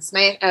cakes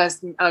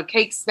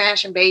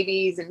smashing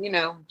babies. And, you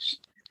know,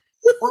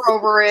 we're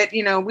over it.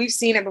 You know, we've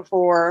seen it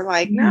before.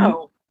 Like,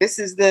 no, this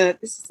is the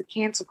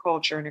cancel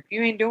culture. And if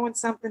you ain't doing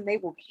something, they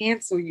will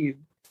cancel you.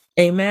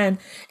 Amen.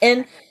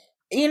 And,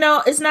 you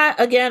know, it's not,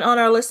 again, on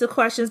our list of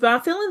questions, but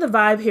I'm feeling the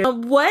vibe here.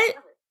 What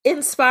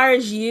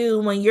inspires you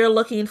when you're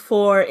looking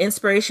for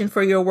inspiration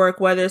for your work,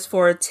 whether it's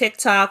for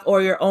TikTok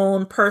or your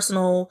own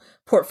personal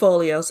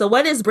portfolio? So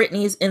what is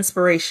Brittney's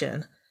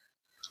inspiration?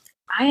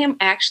 I am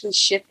actually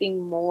shifting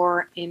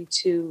more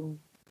into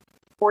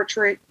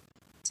portrait,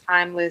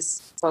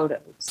 timeless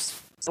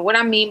photos. So what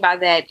I mean by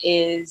that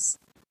is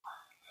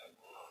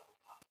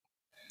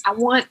I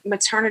want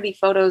maternity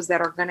photos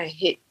that are going to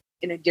hit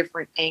in a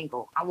different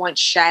angle. I want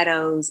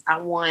shadows. I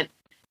want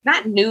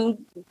not nude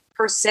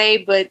per se,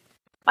 but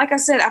like I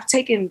said, I've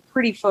taken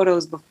pretty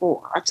photos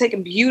before. I've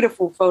taken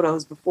beautiful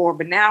photos before,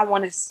 but now I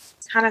want to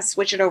kind of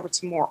switch it over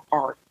to more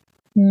art.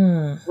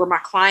 Where my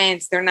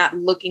clients, they're not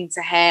looking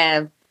to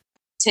have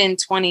 10,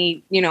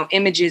 20,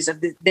 images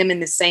of them in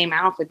the same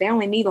outfit. They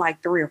only need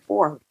like 3 or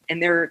 4.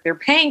 And they're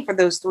paying for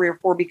those 3 or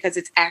 4 because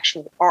it's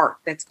actual art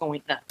that's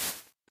going up.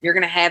 You're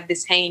going to have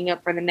this hanging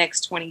up for the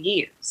next 20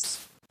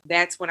 years.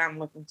 That's what I'm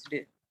looking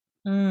to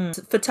do.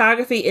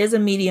 Photography is a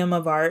medium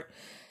of art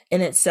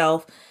in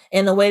itself.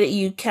 And the way that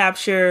you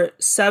capture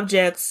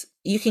subjects,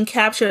 you can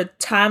capture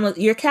time.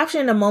 You're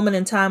capturing a moment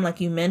in time,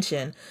 like you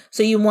mentioned.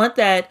 So you want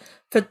that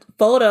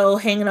photo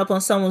hanging up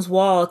on someone's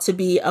wall to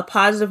be a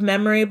positive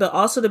memory, but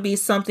also to be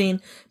something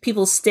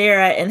people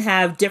stare at and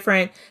have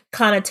different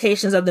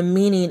connotations of the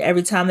meaning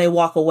every time they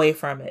walk away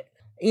from it.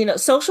 You know,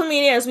 social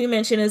media, as we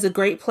mentioned, is a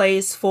great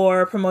place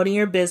for promoting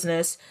your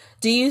business.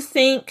 Do you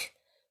think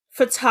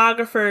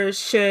photographers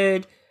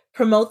should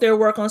promote their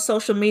work on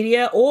social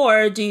media,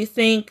 or do you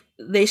think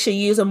they should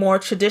use a more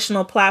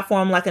traditional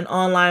platform like an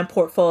online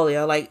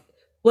portfolio? Like,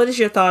 what is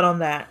your thought on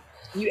that?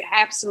 You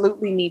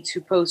absolutely need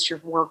to post your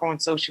work on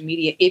social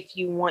media if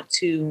you want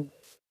to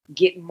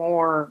get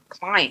more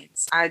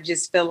clients. I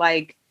just feel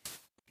like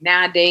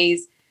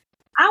nowadays,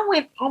 I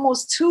went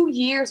almost 2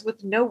 years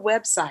with no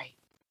website.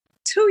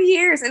 2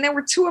 years, and they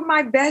were two of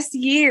my best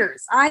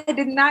years. I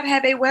did not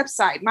have a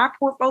website. My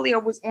portfolio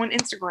was on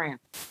Instagram.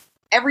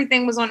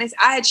 Everything was on this.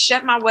 I had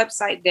shut my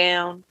website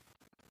down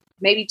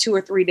maybe 2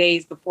 or 3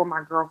 days before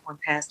my girlfriend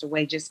passed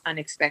away, just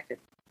unexpected.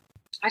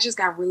 I just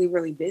got really,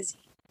 really busy.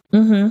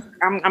 Mm-hmm.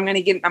 I'm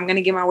gonna get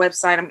my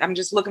website. I'm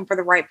just looking for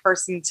the right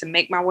person to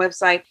make my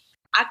website.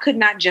 I could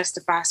not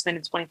justify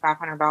spending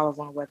 $2,500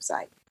 on a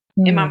website.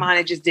 In my mind,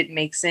 it just didn't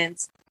make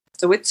sense.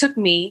 So it took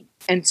me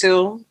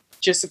until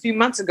just a few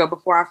months ago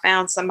before I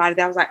found somebody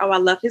that was like, oh, I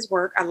love his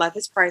work. I love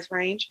his price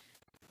range.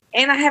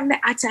 And I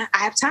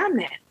have time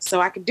now,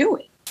 so I could do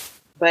it.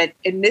 But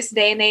in this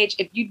day and age,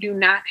 if you do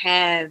not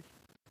have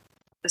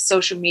a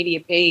social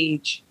media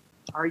page,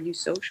 are you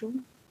social?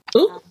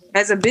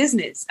 As a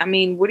business? I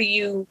mean, what are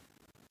you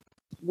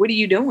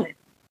doing?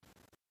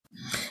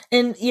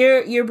 And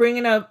you're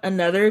bringing up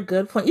another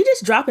good point. You're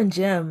just dropping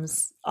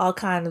gems, all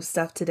kind of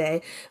stuff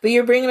today. But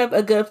you're bringing up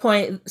a good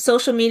point.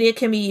 Social media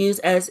can be used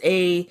as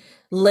a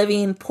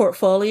living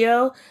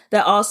portfolio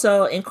that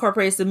also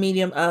incorporates the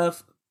medium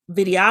of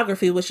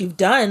videography, which you've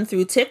done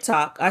through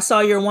TikTok. I saw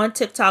your one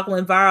TikTok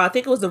went viral. I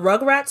think it was the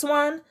Rugrats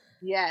one.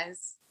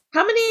 Yes.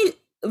 How many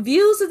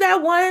views did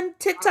that one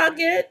TikTok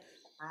get?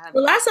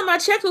 The last time I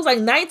checked, it was like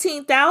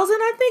 19,000,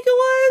 I think it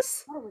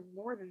was. Oh, it was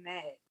more than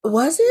that.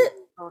 Was it?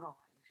 Hold on.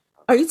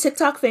 Are you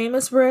TikTok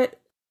famous, Britt?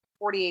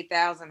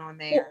 48,000 on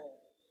there.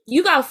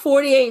 You got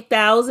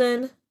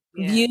 48,000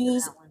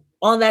 views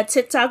on that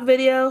TikTok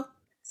video.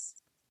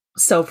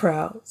 So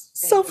proud.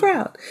 So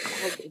proud.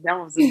 That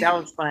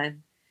was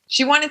fun.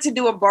 She wanted to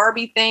do a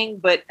Barbie thing,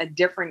 but a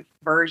different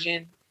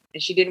version.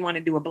 And she didn't want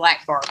to do a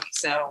black Barbie.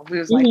 So we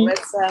was like,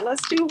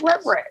 let's do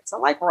Rugrats. I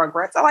like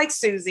Rugrats. I like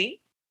Susie.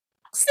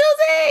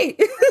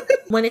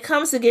 When it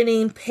comes to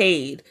getting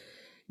paid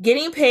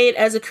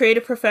as a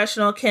creative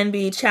professional can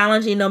be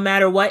challenging no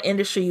matter what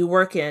industry you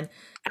work in.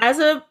 As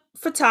a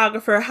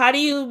photographer, how do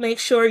you make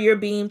sure you're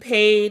being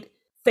paid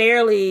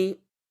fairly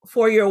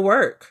for your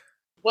work?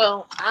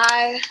 Well,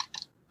 I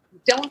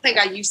don't think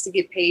I used to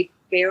get paid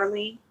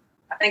fairly.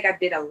 I think I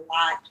did a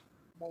lot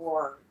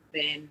more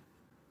than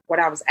what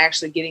I was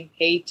actually getting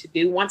paid to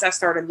do. Once I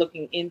started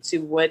looking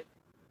into what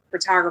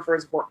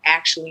photographers were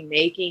actually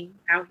making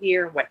out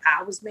here and what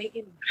I was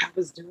making, what I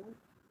was doing.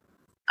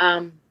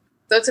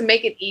 So to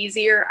make it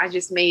easier, I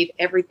just made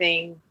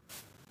everything,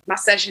 my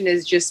session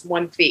is just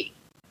one fee.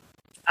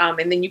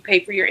 And then you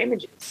pay for your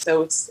images.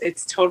 So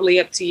it's totally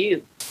up to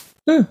you.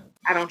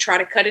 I don't try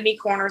to cut any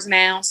corners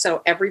now.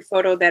 So every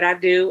photo that I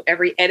do,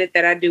 every edit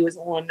that I do is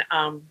on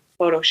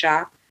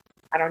Photoshop.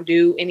 I don't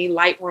do any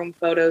Lightroom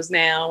photos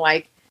now.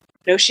 Like,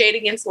 no shade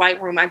against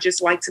Lightroom. I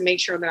just like to make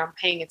sure that I'm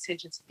paying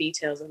attention to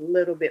details a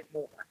little bit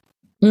more.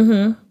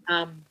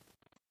 Mm-hmm.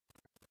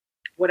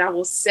 What I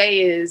will say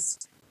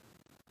is,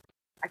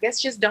 I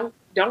guess just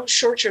don't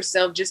short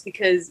yourself just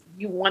because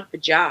you want the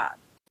job.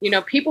 You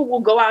know, people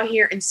will go out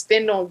here and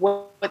spend on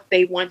what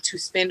they want to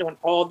spend on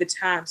all the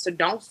time. So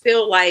don't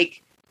feel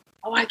like,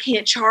 oh, I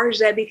can't charge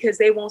that because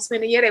they won't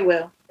spend it. Yeah, they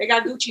will. They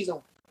got Gucci's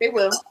on. They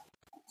will.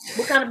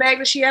 What kind of bag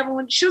does she have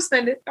on? She'll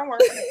spend it. Don't worry.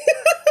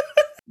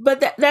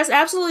 But that's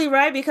absolutely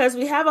right, because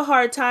we have a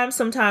hard time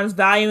sometimes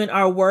valuing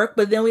our work,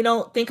 but then we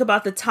don't think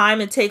about the time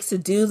it takes to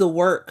do the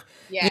work.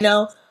 Yes. You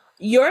know,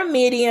 your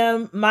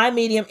medium, my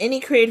medium, any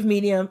creative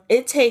medium,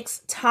 it takes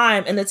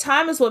time. And the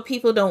time is what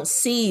people don't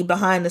see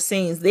behind the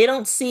scenes. They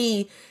don't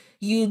see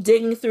you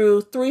digging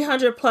through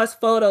 300 plus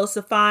photos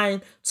to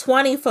find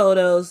 20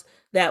 photos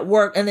that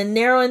work, and then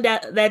narrowing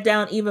that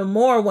down even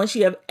more once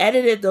you have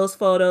edited those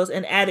photos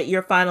and added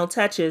your final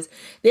touches.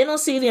 They don't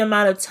see the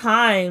amount of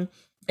time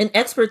and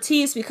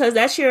expertise, because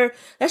that's your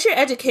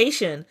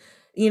education,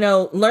 you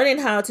know, learning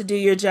how to do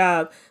your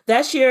job.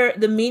 That's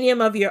the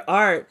medium of your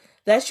art.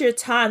 That's your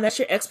time. That's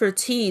your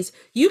expertise.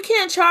 You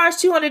can't charge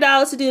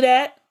 $200 to do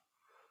that.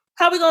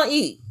 How we going to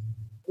eat?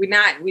 We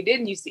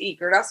didn't used to eat,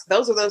 girl.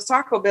 Those are those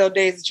Taco Bell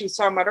days that you was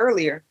talking about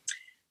earlier.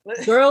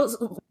 Girls,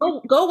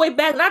 go way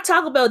back. Not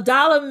Taco Bell,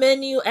 dollar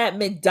menu at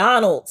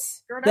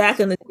McDonald's. Girl, back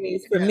in the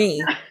days for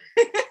me.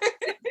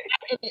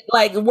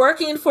 Like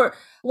working for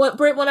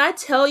Britt, when I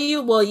tell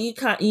you, well, you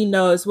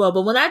know as well,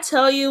 but when I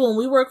tell you, when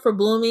we worked for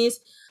Bloomies,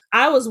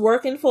 I was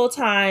working full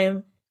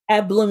time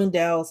at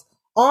Bloomingdale's.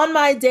 On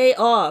my day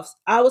off,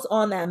 I was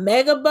on that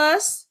mega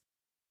bus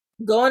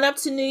going up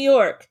to New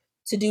York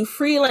to do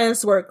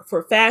freelance work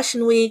for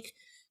Fashion Week,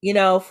 you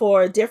know,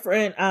 for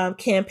different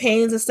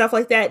campaigns and stuff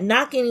like that,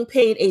 not getting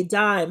paid a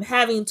dime,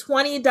 having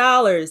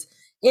 $20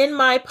 in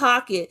my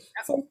pocket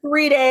for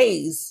 3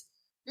 days.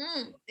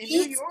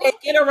 Eat and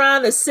get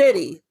around the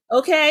city,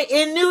 okay?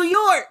 In New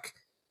York.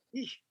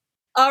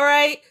 All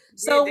right?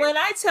 So when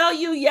I tell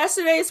you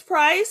yesterday's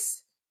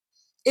price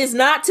is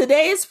not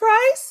today's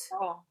price,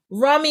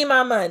 run me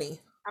my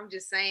money. I'm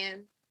just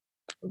saying.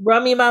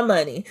 Run me my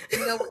money.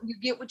 You know, you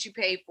get what you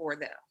pay for,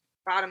 though.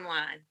 Bottom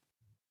line.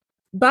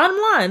 Bottom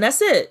line,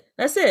 that's it.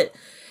 That's it.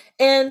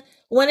 And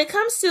when it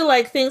comes to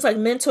like things like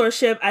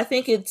mentorship, I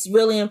think it's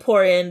really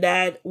important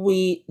that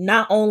we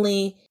not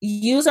only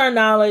use our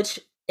knowledge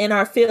in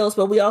our fields,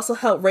 but we also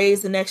help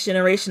raise the next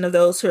generation of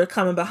those who are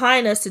coming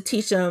behind us to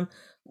teach them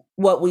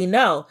what we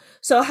know.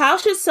 So how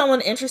should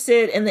someone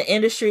interested in the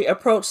industry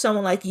approach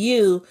someone like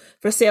you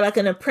for, say, like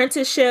an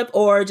apprenticeship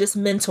or just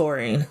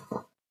mentoring?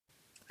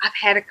 I've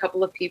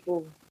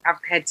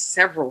had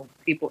several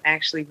people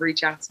actually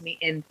reach out to me,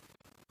 and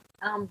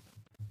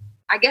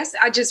I guess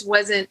I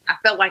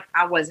felt like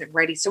I wasn't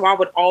ready. So I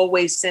would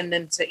always send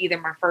them to either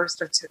my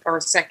first or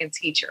second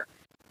teacher.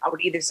 I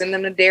would either send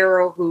them to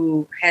Daryl,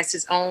 who has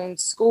his own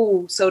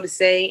school, so to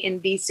say, in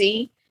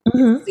DC.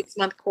 Mm-hmm.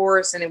 6-month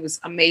course, and it was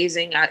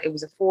amazing. It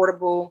was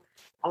affordable.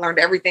 I learned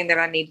everything that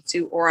I needed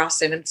to, or I'll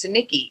send them to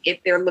Nikki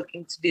if they're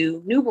looking to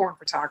do newborn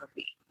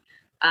photography.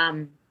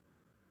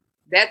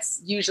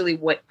 That's usually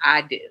what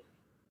I do.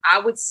 I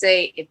would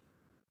say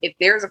if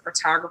there's a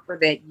photographer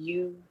that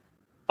you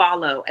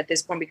follow at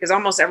this point, because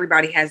almost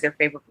everybody has their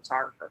favorite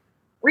photographer,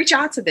 reach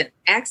out to them.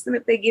 Ask them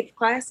if they give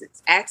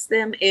classes. Ask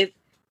them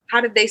how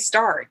did they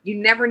start? You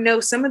never know.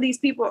 Some of these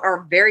people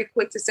are very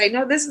quick to say,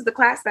 no, this is the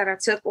class that I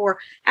took, or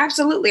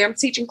absolutely, I'm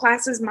teaching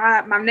classes.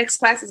 My next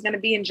class is going to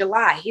be in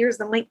July. Here's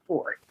the link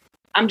for it.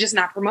 I'm just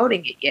not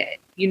promoting it yet.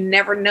 You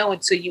never know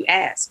until you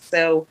ask.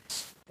 So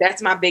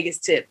that's my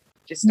biggest tip.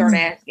 Just start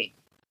asking.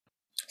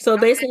 So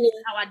basically,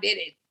 how I did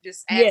it.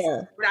 Just ask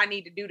what I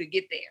need to do to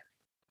get there.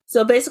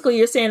 So basically,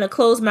 you're saying a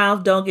closed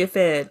mouth don't get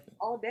fed.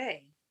 All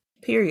day.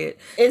 Period.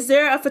 Is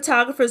there a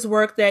photographer's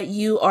work that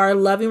you are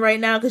loving right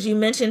now? Because you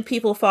mentioned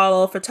people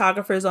follow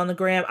photographers on the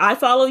gram. I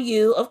follow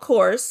you, of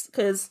course,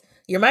 because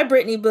you're my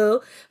Brittney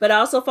boo. But I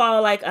also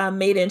follow like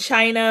Made in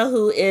China,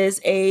 who is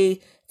a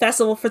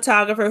festival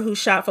photographer who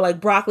shot for like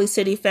Broccoli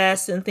City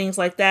Fest and things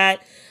like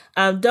that.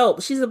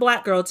 Dope. She's a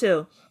Black girl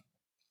too.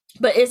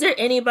 But is there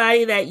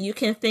anybody that you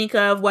can think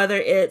of, whether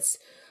it's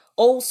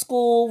old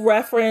school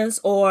reference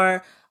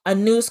or a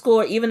new school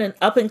or even an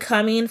up and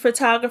coming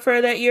photographer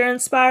that you're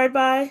inspired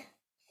by?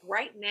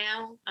 Right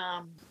now,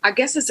 I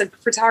guess it's a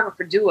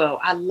photographer duo.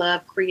 I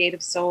love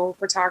Creative Soul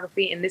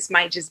Photography, and this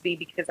might just be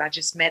because I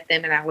just met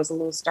them and I was a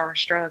little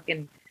starstruck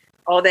and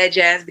all that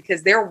jazz,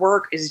 because their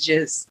work is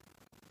just,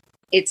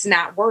 it's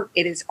not work,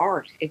 it is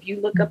art. If you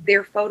look up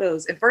their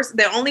photos, and first,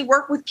 they only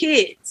work with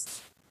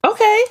kids.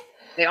 Okay.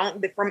 They're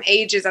from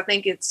ages, I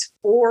think it's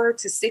 4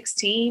 to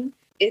 16.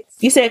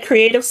 You said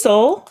Creative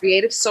Soul?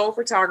 Creative Soul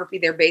Photography.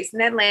 They're based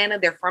in Atlanta.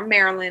 They're from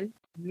Maryland.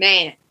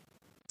 Man,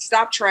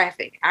 stop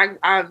traffic.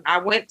 I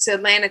went to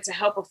Atlanta to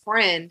help a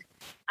friend.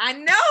 I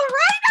know,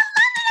 right?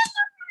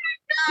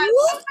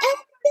 Look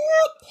at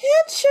that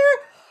picture.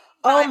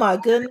 Oh my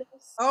goodness.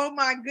 Oh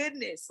my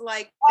goodness.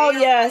 Like, oh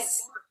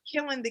yes.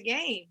 Killing the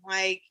game.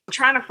 Like, I'm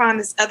trying to find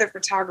this other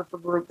photographer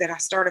group that I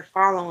started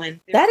following.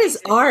 That is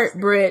art,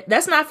 Britt.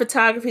 That's not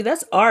photography.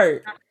 That's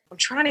art. I'm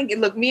trying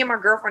to me and my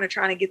girlfriend are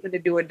trying to get them to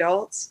do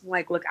adults.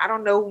 Like, look, I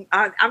don't know.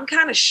 I'm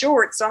kind of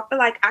short, so I feel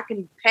like I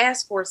can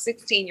pass for a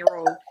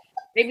 16-year-old.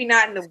 Maybe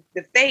not in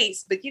the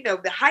face, but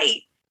the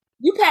height.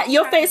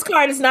 Your face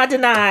card is not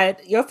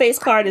denied. Your face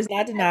card is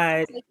not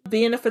denied.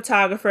 Being a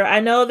photographer, I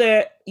know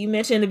that you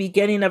mentioned in the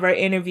beginning of our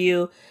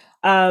interview,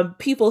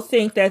 people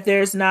think that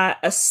there's not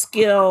a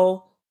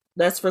skill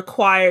that's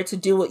required to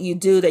do what you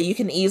do, that you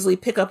can easily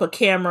pick up a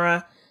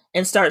camera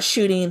and start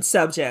shooting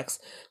subjects.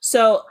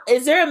 So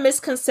is there a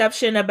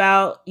misconception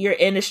about your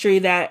industry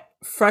that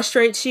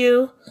frustrates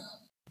you?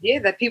 Yeah,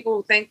 that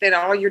people think that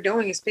all you're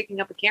doing is picking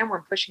up a camera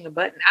and pushing a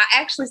button.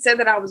 I actually said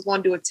that I was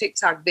going to do a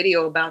TikTok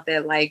video about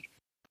that. Like,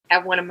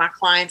 have one of my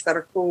clients that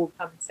are cool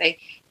come and say,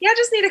 yeah, I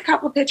just need a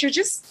couple of pictures.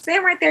 Just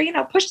stand right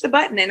there, push the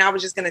button. And I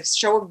was just going to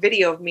show a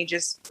video of me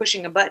just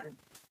pushing a button,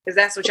 because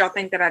that's what y'all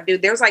think that I do.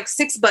 There's like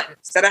 6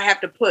 buttons that I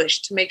have to push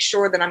to make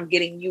sure that I'm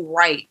getting you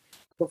right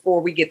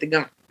before we get the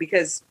gun.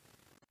 Because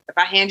if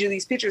I hand you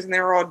these pictures and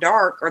they're all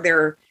dark, or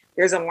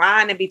there's a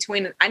line in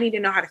between, I need to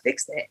know how to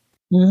fix that.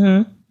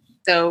 Mm-hmm.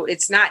 So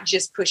it's not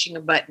just pushing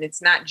a button.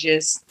 It's not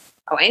just,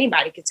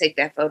 anybody could take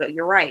that photo.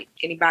 You're right.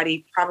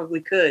 Anybody probably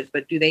could,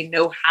 but do they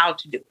know how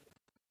to do it?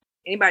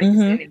 Anybody can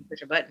stand and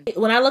push a button.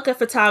 When I look at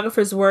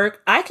photographers'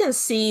 work, I can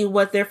see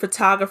what their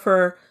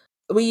photographer,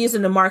 we use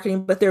in the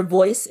marketing, but their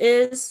voice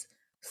is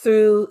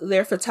through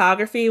their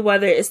photography,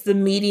 whether it's the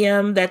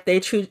medium that they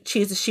choose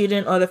to shoot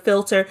in or the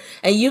filter.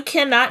 And you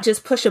cannot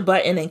just push a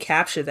button and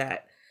capture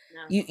that.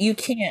 No. You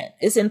can't.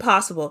 It's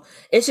impossible.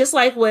 It's just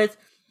like with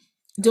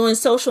doing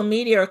social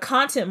media or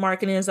content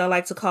marketing, as I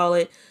like to call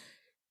it.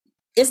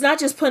 It's not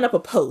just putting up a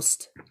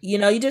post.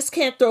 You just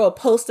can't throw a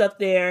post up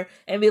there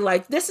and be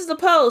like, this is a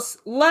post,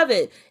 love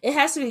it. It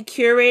has to be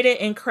curated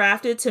and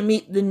crafted to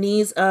meet the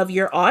needs of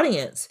your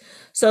audience.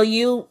 So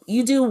you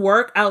do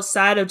work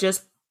outside of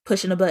just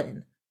pushing a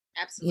button.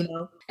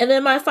 Absolutely. And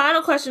then my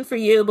final question for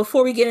you,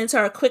 before we get into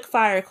our quick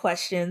fire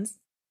questions,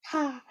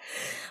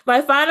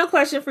 my final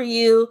question for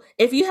you,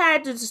 if you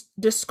had to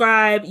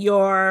describe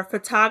your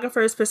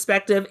photographer's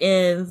perspective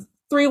in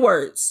 3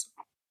 words,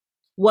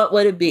 what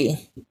would it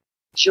be?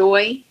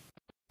 Joy,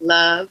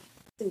 love,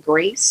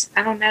 grace.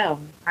 I don't know,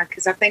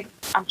 because I think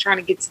I'm trying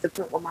to get to the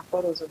point where my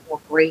photos are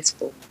more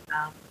graceful.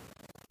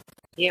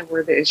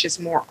 Where it's just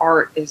more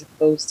art as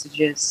opposed to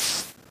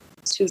just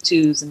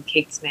tutus and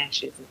cake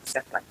smashes and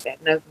stuff like that.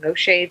 No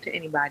shade to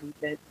anybody,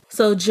 but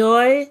so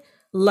joy,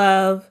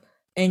 love,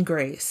 and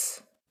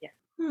grace. Yeah.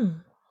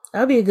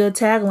 That'd be a good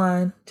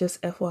tagline.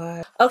 Just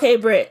FYI. Okay,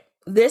 Britt.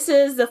 This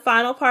is the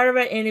final part of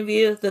our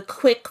interview, the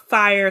quick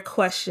fire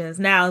questions.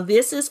 Now,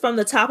 this is from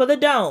the top of the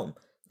dome.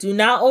 Do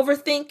not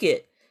overthink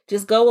it.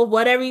 Just go with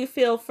whatever you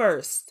feel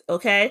first,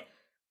 okay?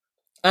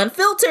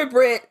 Unfiltered,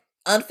 Britt.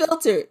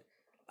 Unfiltered.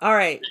 All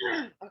right.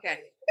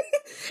 Okay.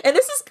 And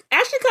this is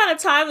actually kind of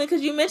timely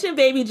because you mentioned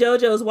Baby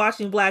JoJo's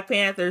watching Black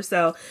Panther.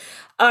 So,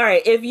 all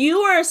right. If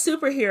you were a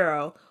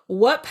superhero,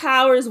 what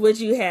powers would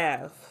you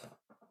have?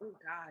 Oh,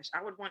 gosh.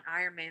 I would want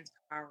Iron Man's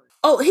powers.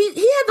 Oh, he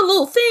had the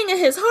little thing in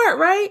his heart,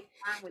 right?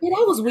 Yeah,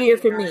 that was weird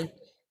for me.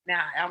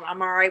 Nah,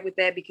 I'm all right with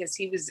that because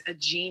he was a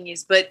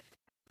genius. But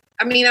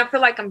I mean, I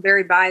feel like I'm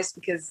very biased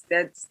because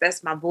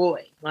that's my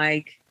boy.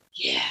 Like,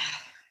 yeah.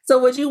 So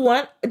would you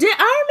want? Did Iron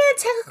Man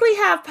technically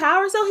have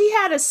powers? Though he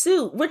had a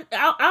suit.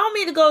 I don't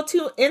mean to go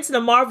too into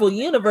the Marvel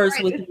universe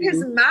with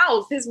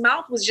you. His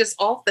mouth was just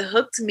off the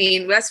hook to me,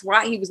 and that's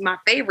why he was my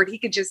favorite.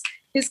 His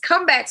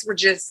comebacks were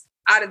just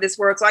out of this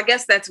world. So I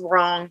guess that's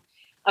wrong.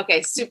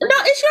 Okay, super. No,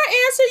 it's your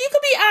answer. You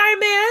could be Iron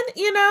Man,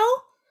 you know?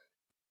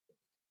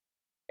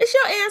 It's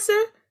your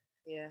answer.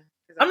 Yeah.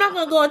 I'm not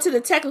going to go into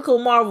the technical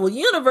Marvel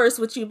universe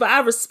with you, but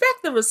I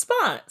respect the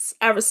response.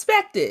 I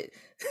respect it.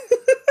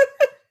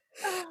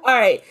 All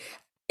right.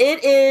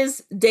 It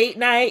is date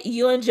night.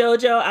 You and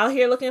JoJo out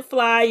here looking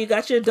fly. You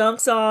got your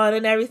dunks on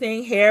and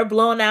everything. Hair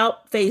blown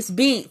out. Face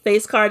beat.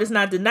 Face card is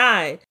not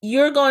denied.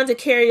 You're going to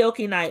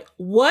karaoke night.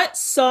 What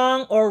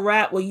song or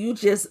rap will you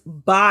just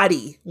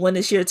body when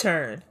it's your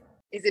turn?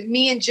 Is it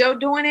me and Joe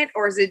doing it,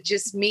 or is it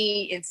just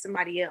me and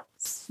somebody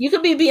else? You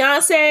could be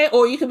Beyonce,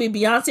 or you could be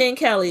Beyonce and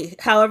Kelly,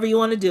 however you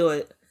want to do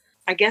it.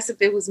 I guess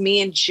if it was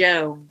me and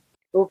Joe,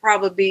 it would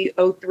probably be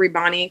 03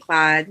 Bonnie and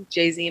Clyde,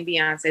 Jay-Z and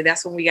Beyonce.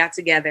 That's when we got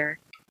together.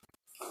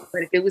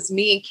 But if it was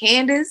me and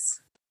Candace,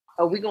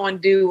 we're going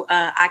to do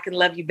I Can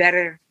Love You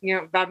Better,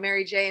 by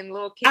Mary J. and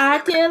Lil' Kim.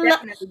 I'm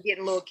definitely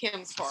getting Lil'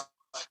 Kim's part.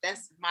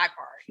 That's my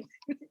part.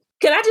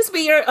 Can I just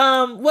be your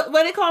what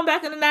they call them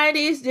back in the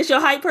 90s? Just your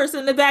hype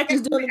person in the back,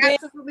 just doing the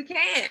dance. Absolutely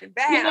can.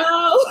 Bad. You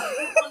know?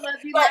 Love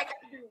you like I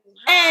do.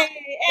 Hey.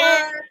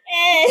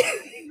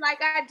 Like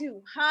I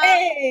do. Huh?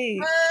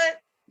 Hey.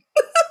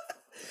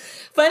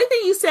 Funny thing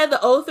you said,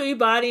 the 03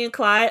 Bonnie and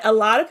Clyde. A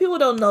lot of people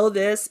don't know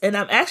this, and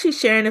I'm actually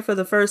sharing it for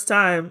the first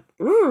time.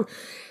 Ooh.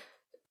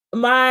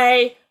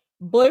 My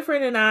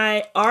boyfriend and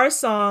I, our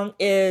song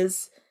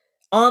is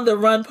On the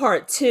Run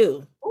Part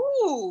 2.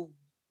 Ooh.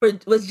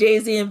 With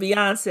Jay-Z and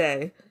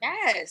Beyonce.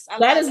 Yes.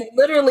 That is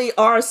literally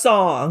our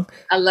song.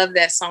 I love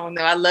that song,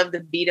 though. I love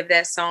the beat of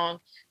that song.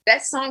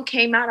 That song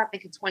came out, I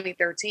think, in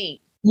 2013.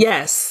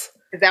 Yes.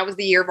 Because that was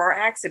the year of our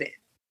accident.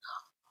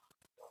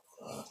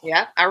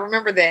 Yeah, I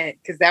remember that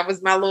because that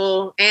was my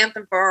little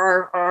anthem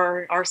for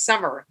our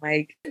summer.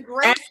 Like,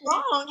 great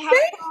song.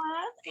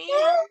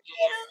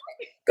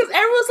 Because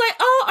everyone's like,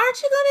 oh,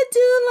 aren't you going to do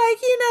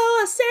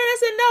a Sarah? I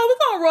said, no, we're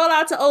going to roll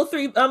out to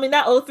 03. I mean,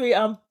 not 03,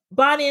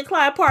 Bonnie and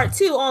Clyde Part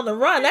 2 on the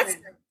run. That's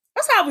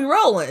how we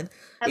rolling.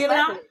 You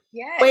know?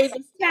 Yes. Wave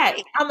and stack.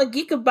 I'm a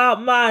geek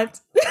about mine.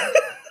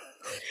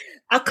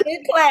 I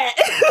couldn't clap.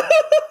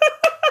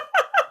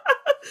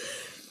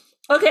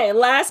 Okay,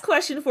 last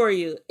question for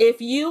you.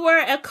 If you were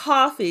a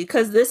coffee,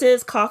 because this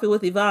is Coffee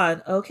with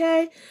Yvonne,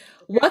 okay?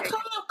 What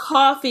kind of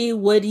coffee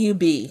would you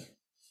be?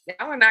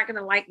 Y'all are not going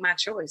to like my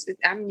choice.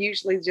 I'm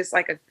usually just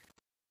like a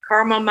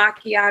caramel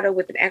macchiato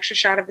with an extra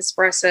shot of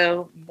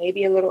espresso,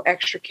 maybe a little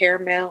extra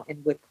caramel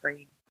and whipped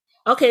cream.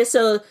 Okay,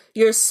 so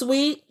you're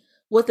sweet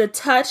with a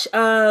touch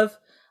of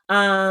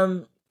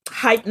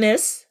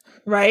hypeness,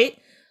 right?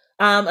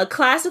 A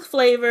classic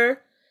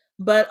flavor,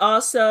 but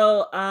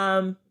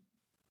also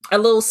a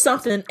little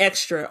something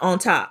extra on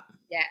top.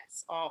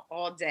 Yes,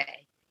 all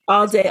day.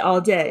 All day,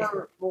 all day.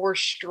 More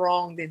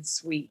strong than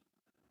sweet.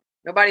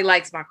 Nobody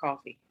likes my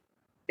coffee.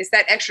 It's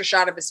that extra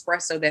shot of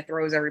espresso that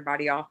throws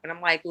everybody off. And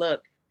I'm like,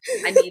 look,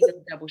 I need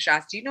those double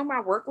shots. Do you know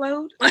my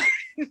workload?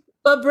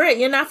 But Britt,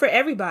 you're not for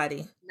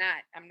everybody.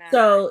 I'm not.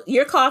 So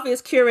your coffee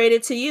is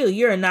curated to you.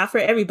 You're not for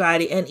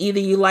everybody. And either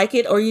you like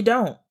it or you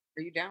don't.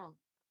 Or you don't.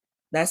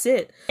 That's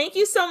it. Thank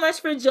you so much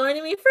for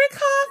joining me for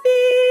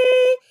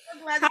coffee.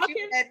 I'm glad that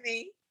you had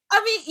me.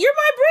 I mean, you're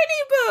my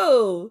Brittney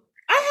boo.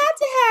 I had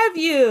to have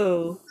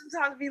you.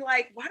 Sometimes be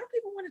like, why do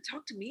people want to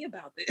talk to me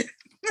about this?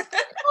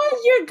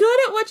 You're good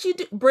at what you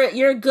do. Britt,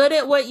 you're good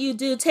at what you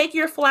do. Take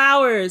your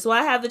flowers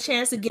while I have the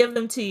chance to give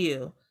them to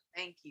you.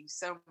 Thank you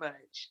so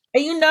much.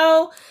 And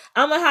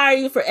I'm going to hire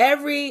you for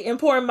every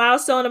important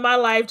milestone in my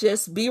life.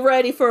 Just be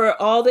ready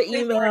for all the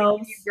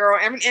emails. Girl,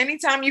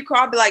 anytime you call,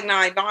 I'll be like,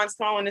 nah, Yvonne's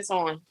calling this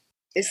on.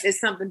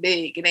 It's something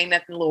big. It ain't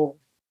nothing little.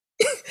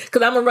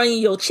 Because I'm going to run you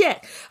your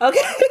check.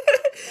 Okay.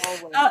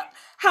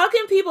 How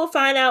can people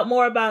find out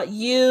more about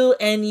you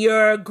and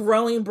your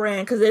growing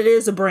brand? Because it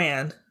is a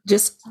brand.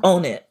 Just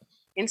own it.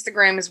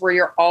 Instagram is where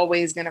you're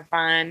always going to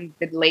find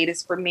the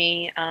latest for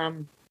me.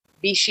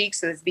 Be Chic,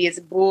 so it's B as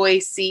a boy,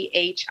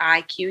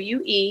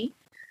 CHIQUE.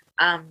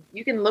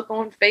 You can look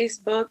on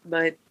Facebook,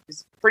 but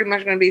it's pretty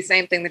much going to be the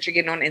same thing that you're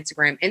getting on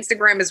Instagram.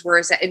 Instagram is where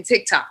it's at, and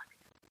TikTok.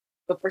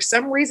 But for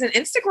some reason,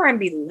 Instagram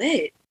be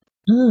lit.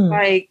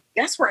 Like,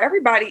 that's where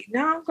everybody,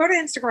 no, go to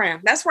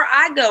Instagram. That's where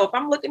I go. If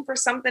I'm looking for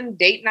something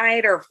date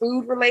night or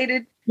food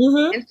related,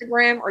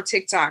 Instagram or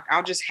TikTok,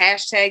 I'll just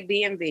hashtag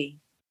DMV.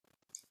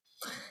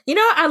 You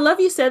know, I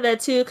love you said that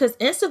too, because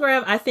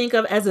Instagram I think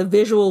of as a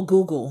visual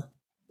Google.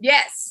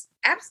 Yes,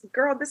 absolutely.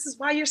 Girl, this is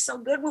why you're so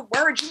good with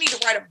words. You need to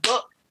write a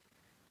book.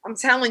 I'm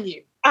telling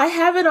you. I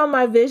have it on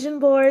my vision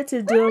board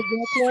to do a book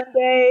one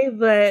day,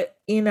 but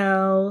you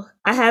know,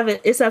 I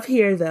haven't. It's up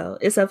here though.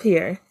 It's up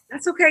here.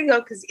 That's okay,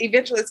 though, because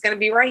eventually it's going to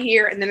be right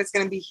here, and then it's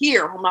going to be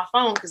here on my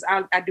phone because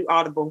I do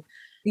Audible.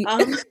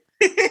 I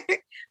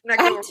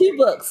have two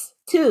books,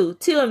 two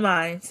in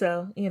mine.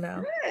 So you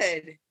know,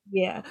 good.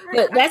 Yeah, right.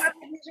 But that's the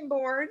vision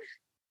board.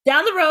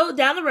 Down the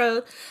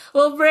road.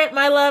 Well, Britt,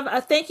 my love,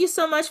 thank you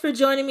so much for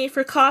joining me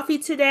for coffee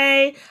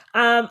today.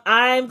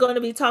 I'm going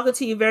to be talking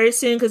to you very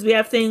soon because we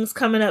have things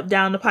coming up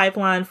down the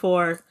pipeline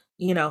for,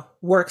 you know,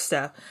 work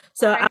stuff.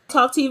 So I'll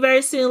talk to you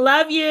very soon.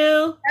 Love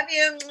you.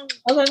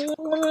 Love you.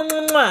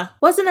 Okay.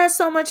 Wasn't that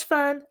so much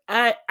fun?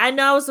 I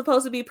know I was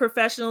supposed to be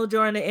professional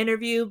during the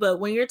interview, but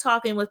when you're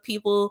talking with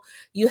people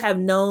you have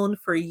known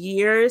for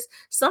years,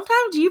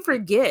 sometimes you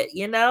forget,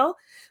 you know?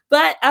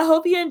 But I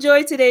hope you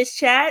enjoyed today's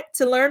chat.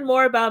 To learn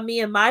more about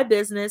me and my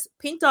business,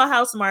 Pink Doll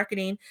House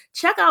Marketing,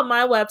 check out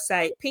my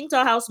website,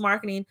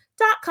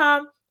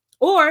 pinkdollhousemarketing.com,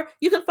 or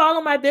you can follow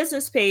my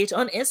business page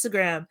on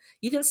Instagram.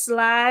 You can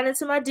slide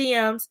into my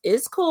DMs.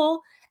 It's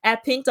cool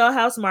at Pink Doll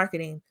House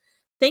Marketing.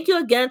 Thank you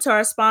again to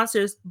our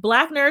sponsors,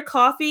 Black Nerd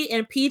Coffee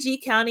and PG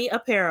County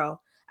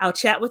Apparel. I'll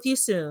chat with you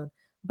soon.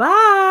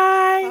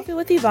 Bye. Coffee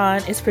with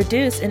Yvonne is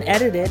produced and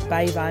edited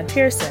by Yvonne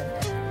Pearson.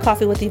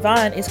 Coffee with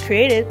Yvonne is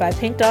created by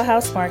Pink Doll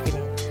House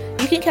Marketing.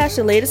 You can catch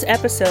the latest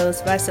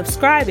episodes by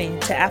subscribing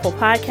to Apple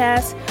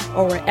Podcasts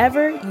or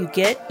wherever you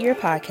get your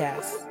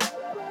podcasts.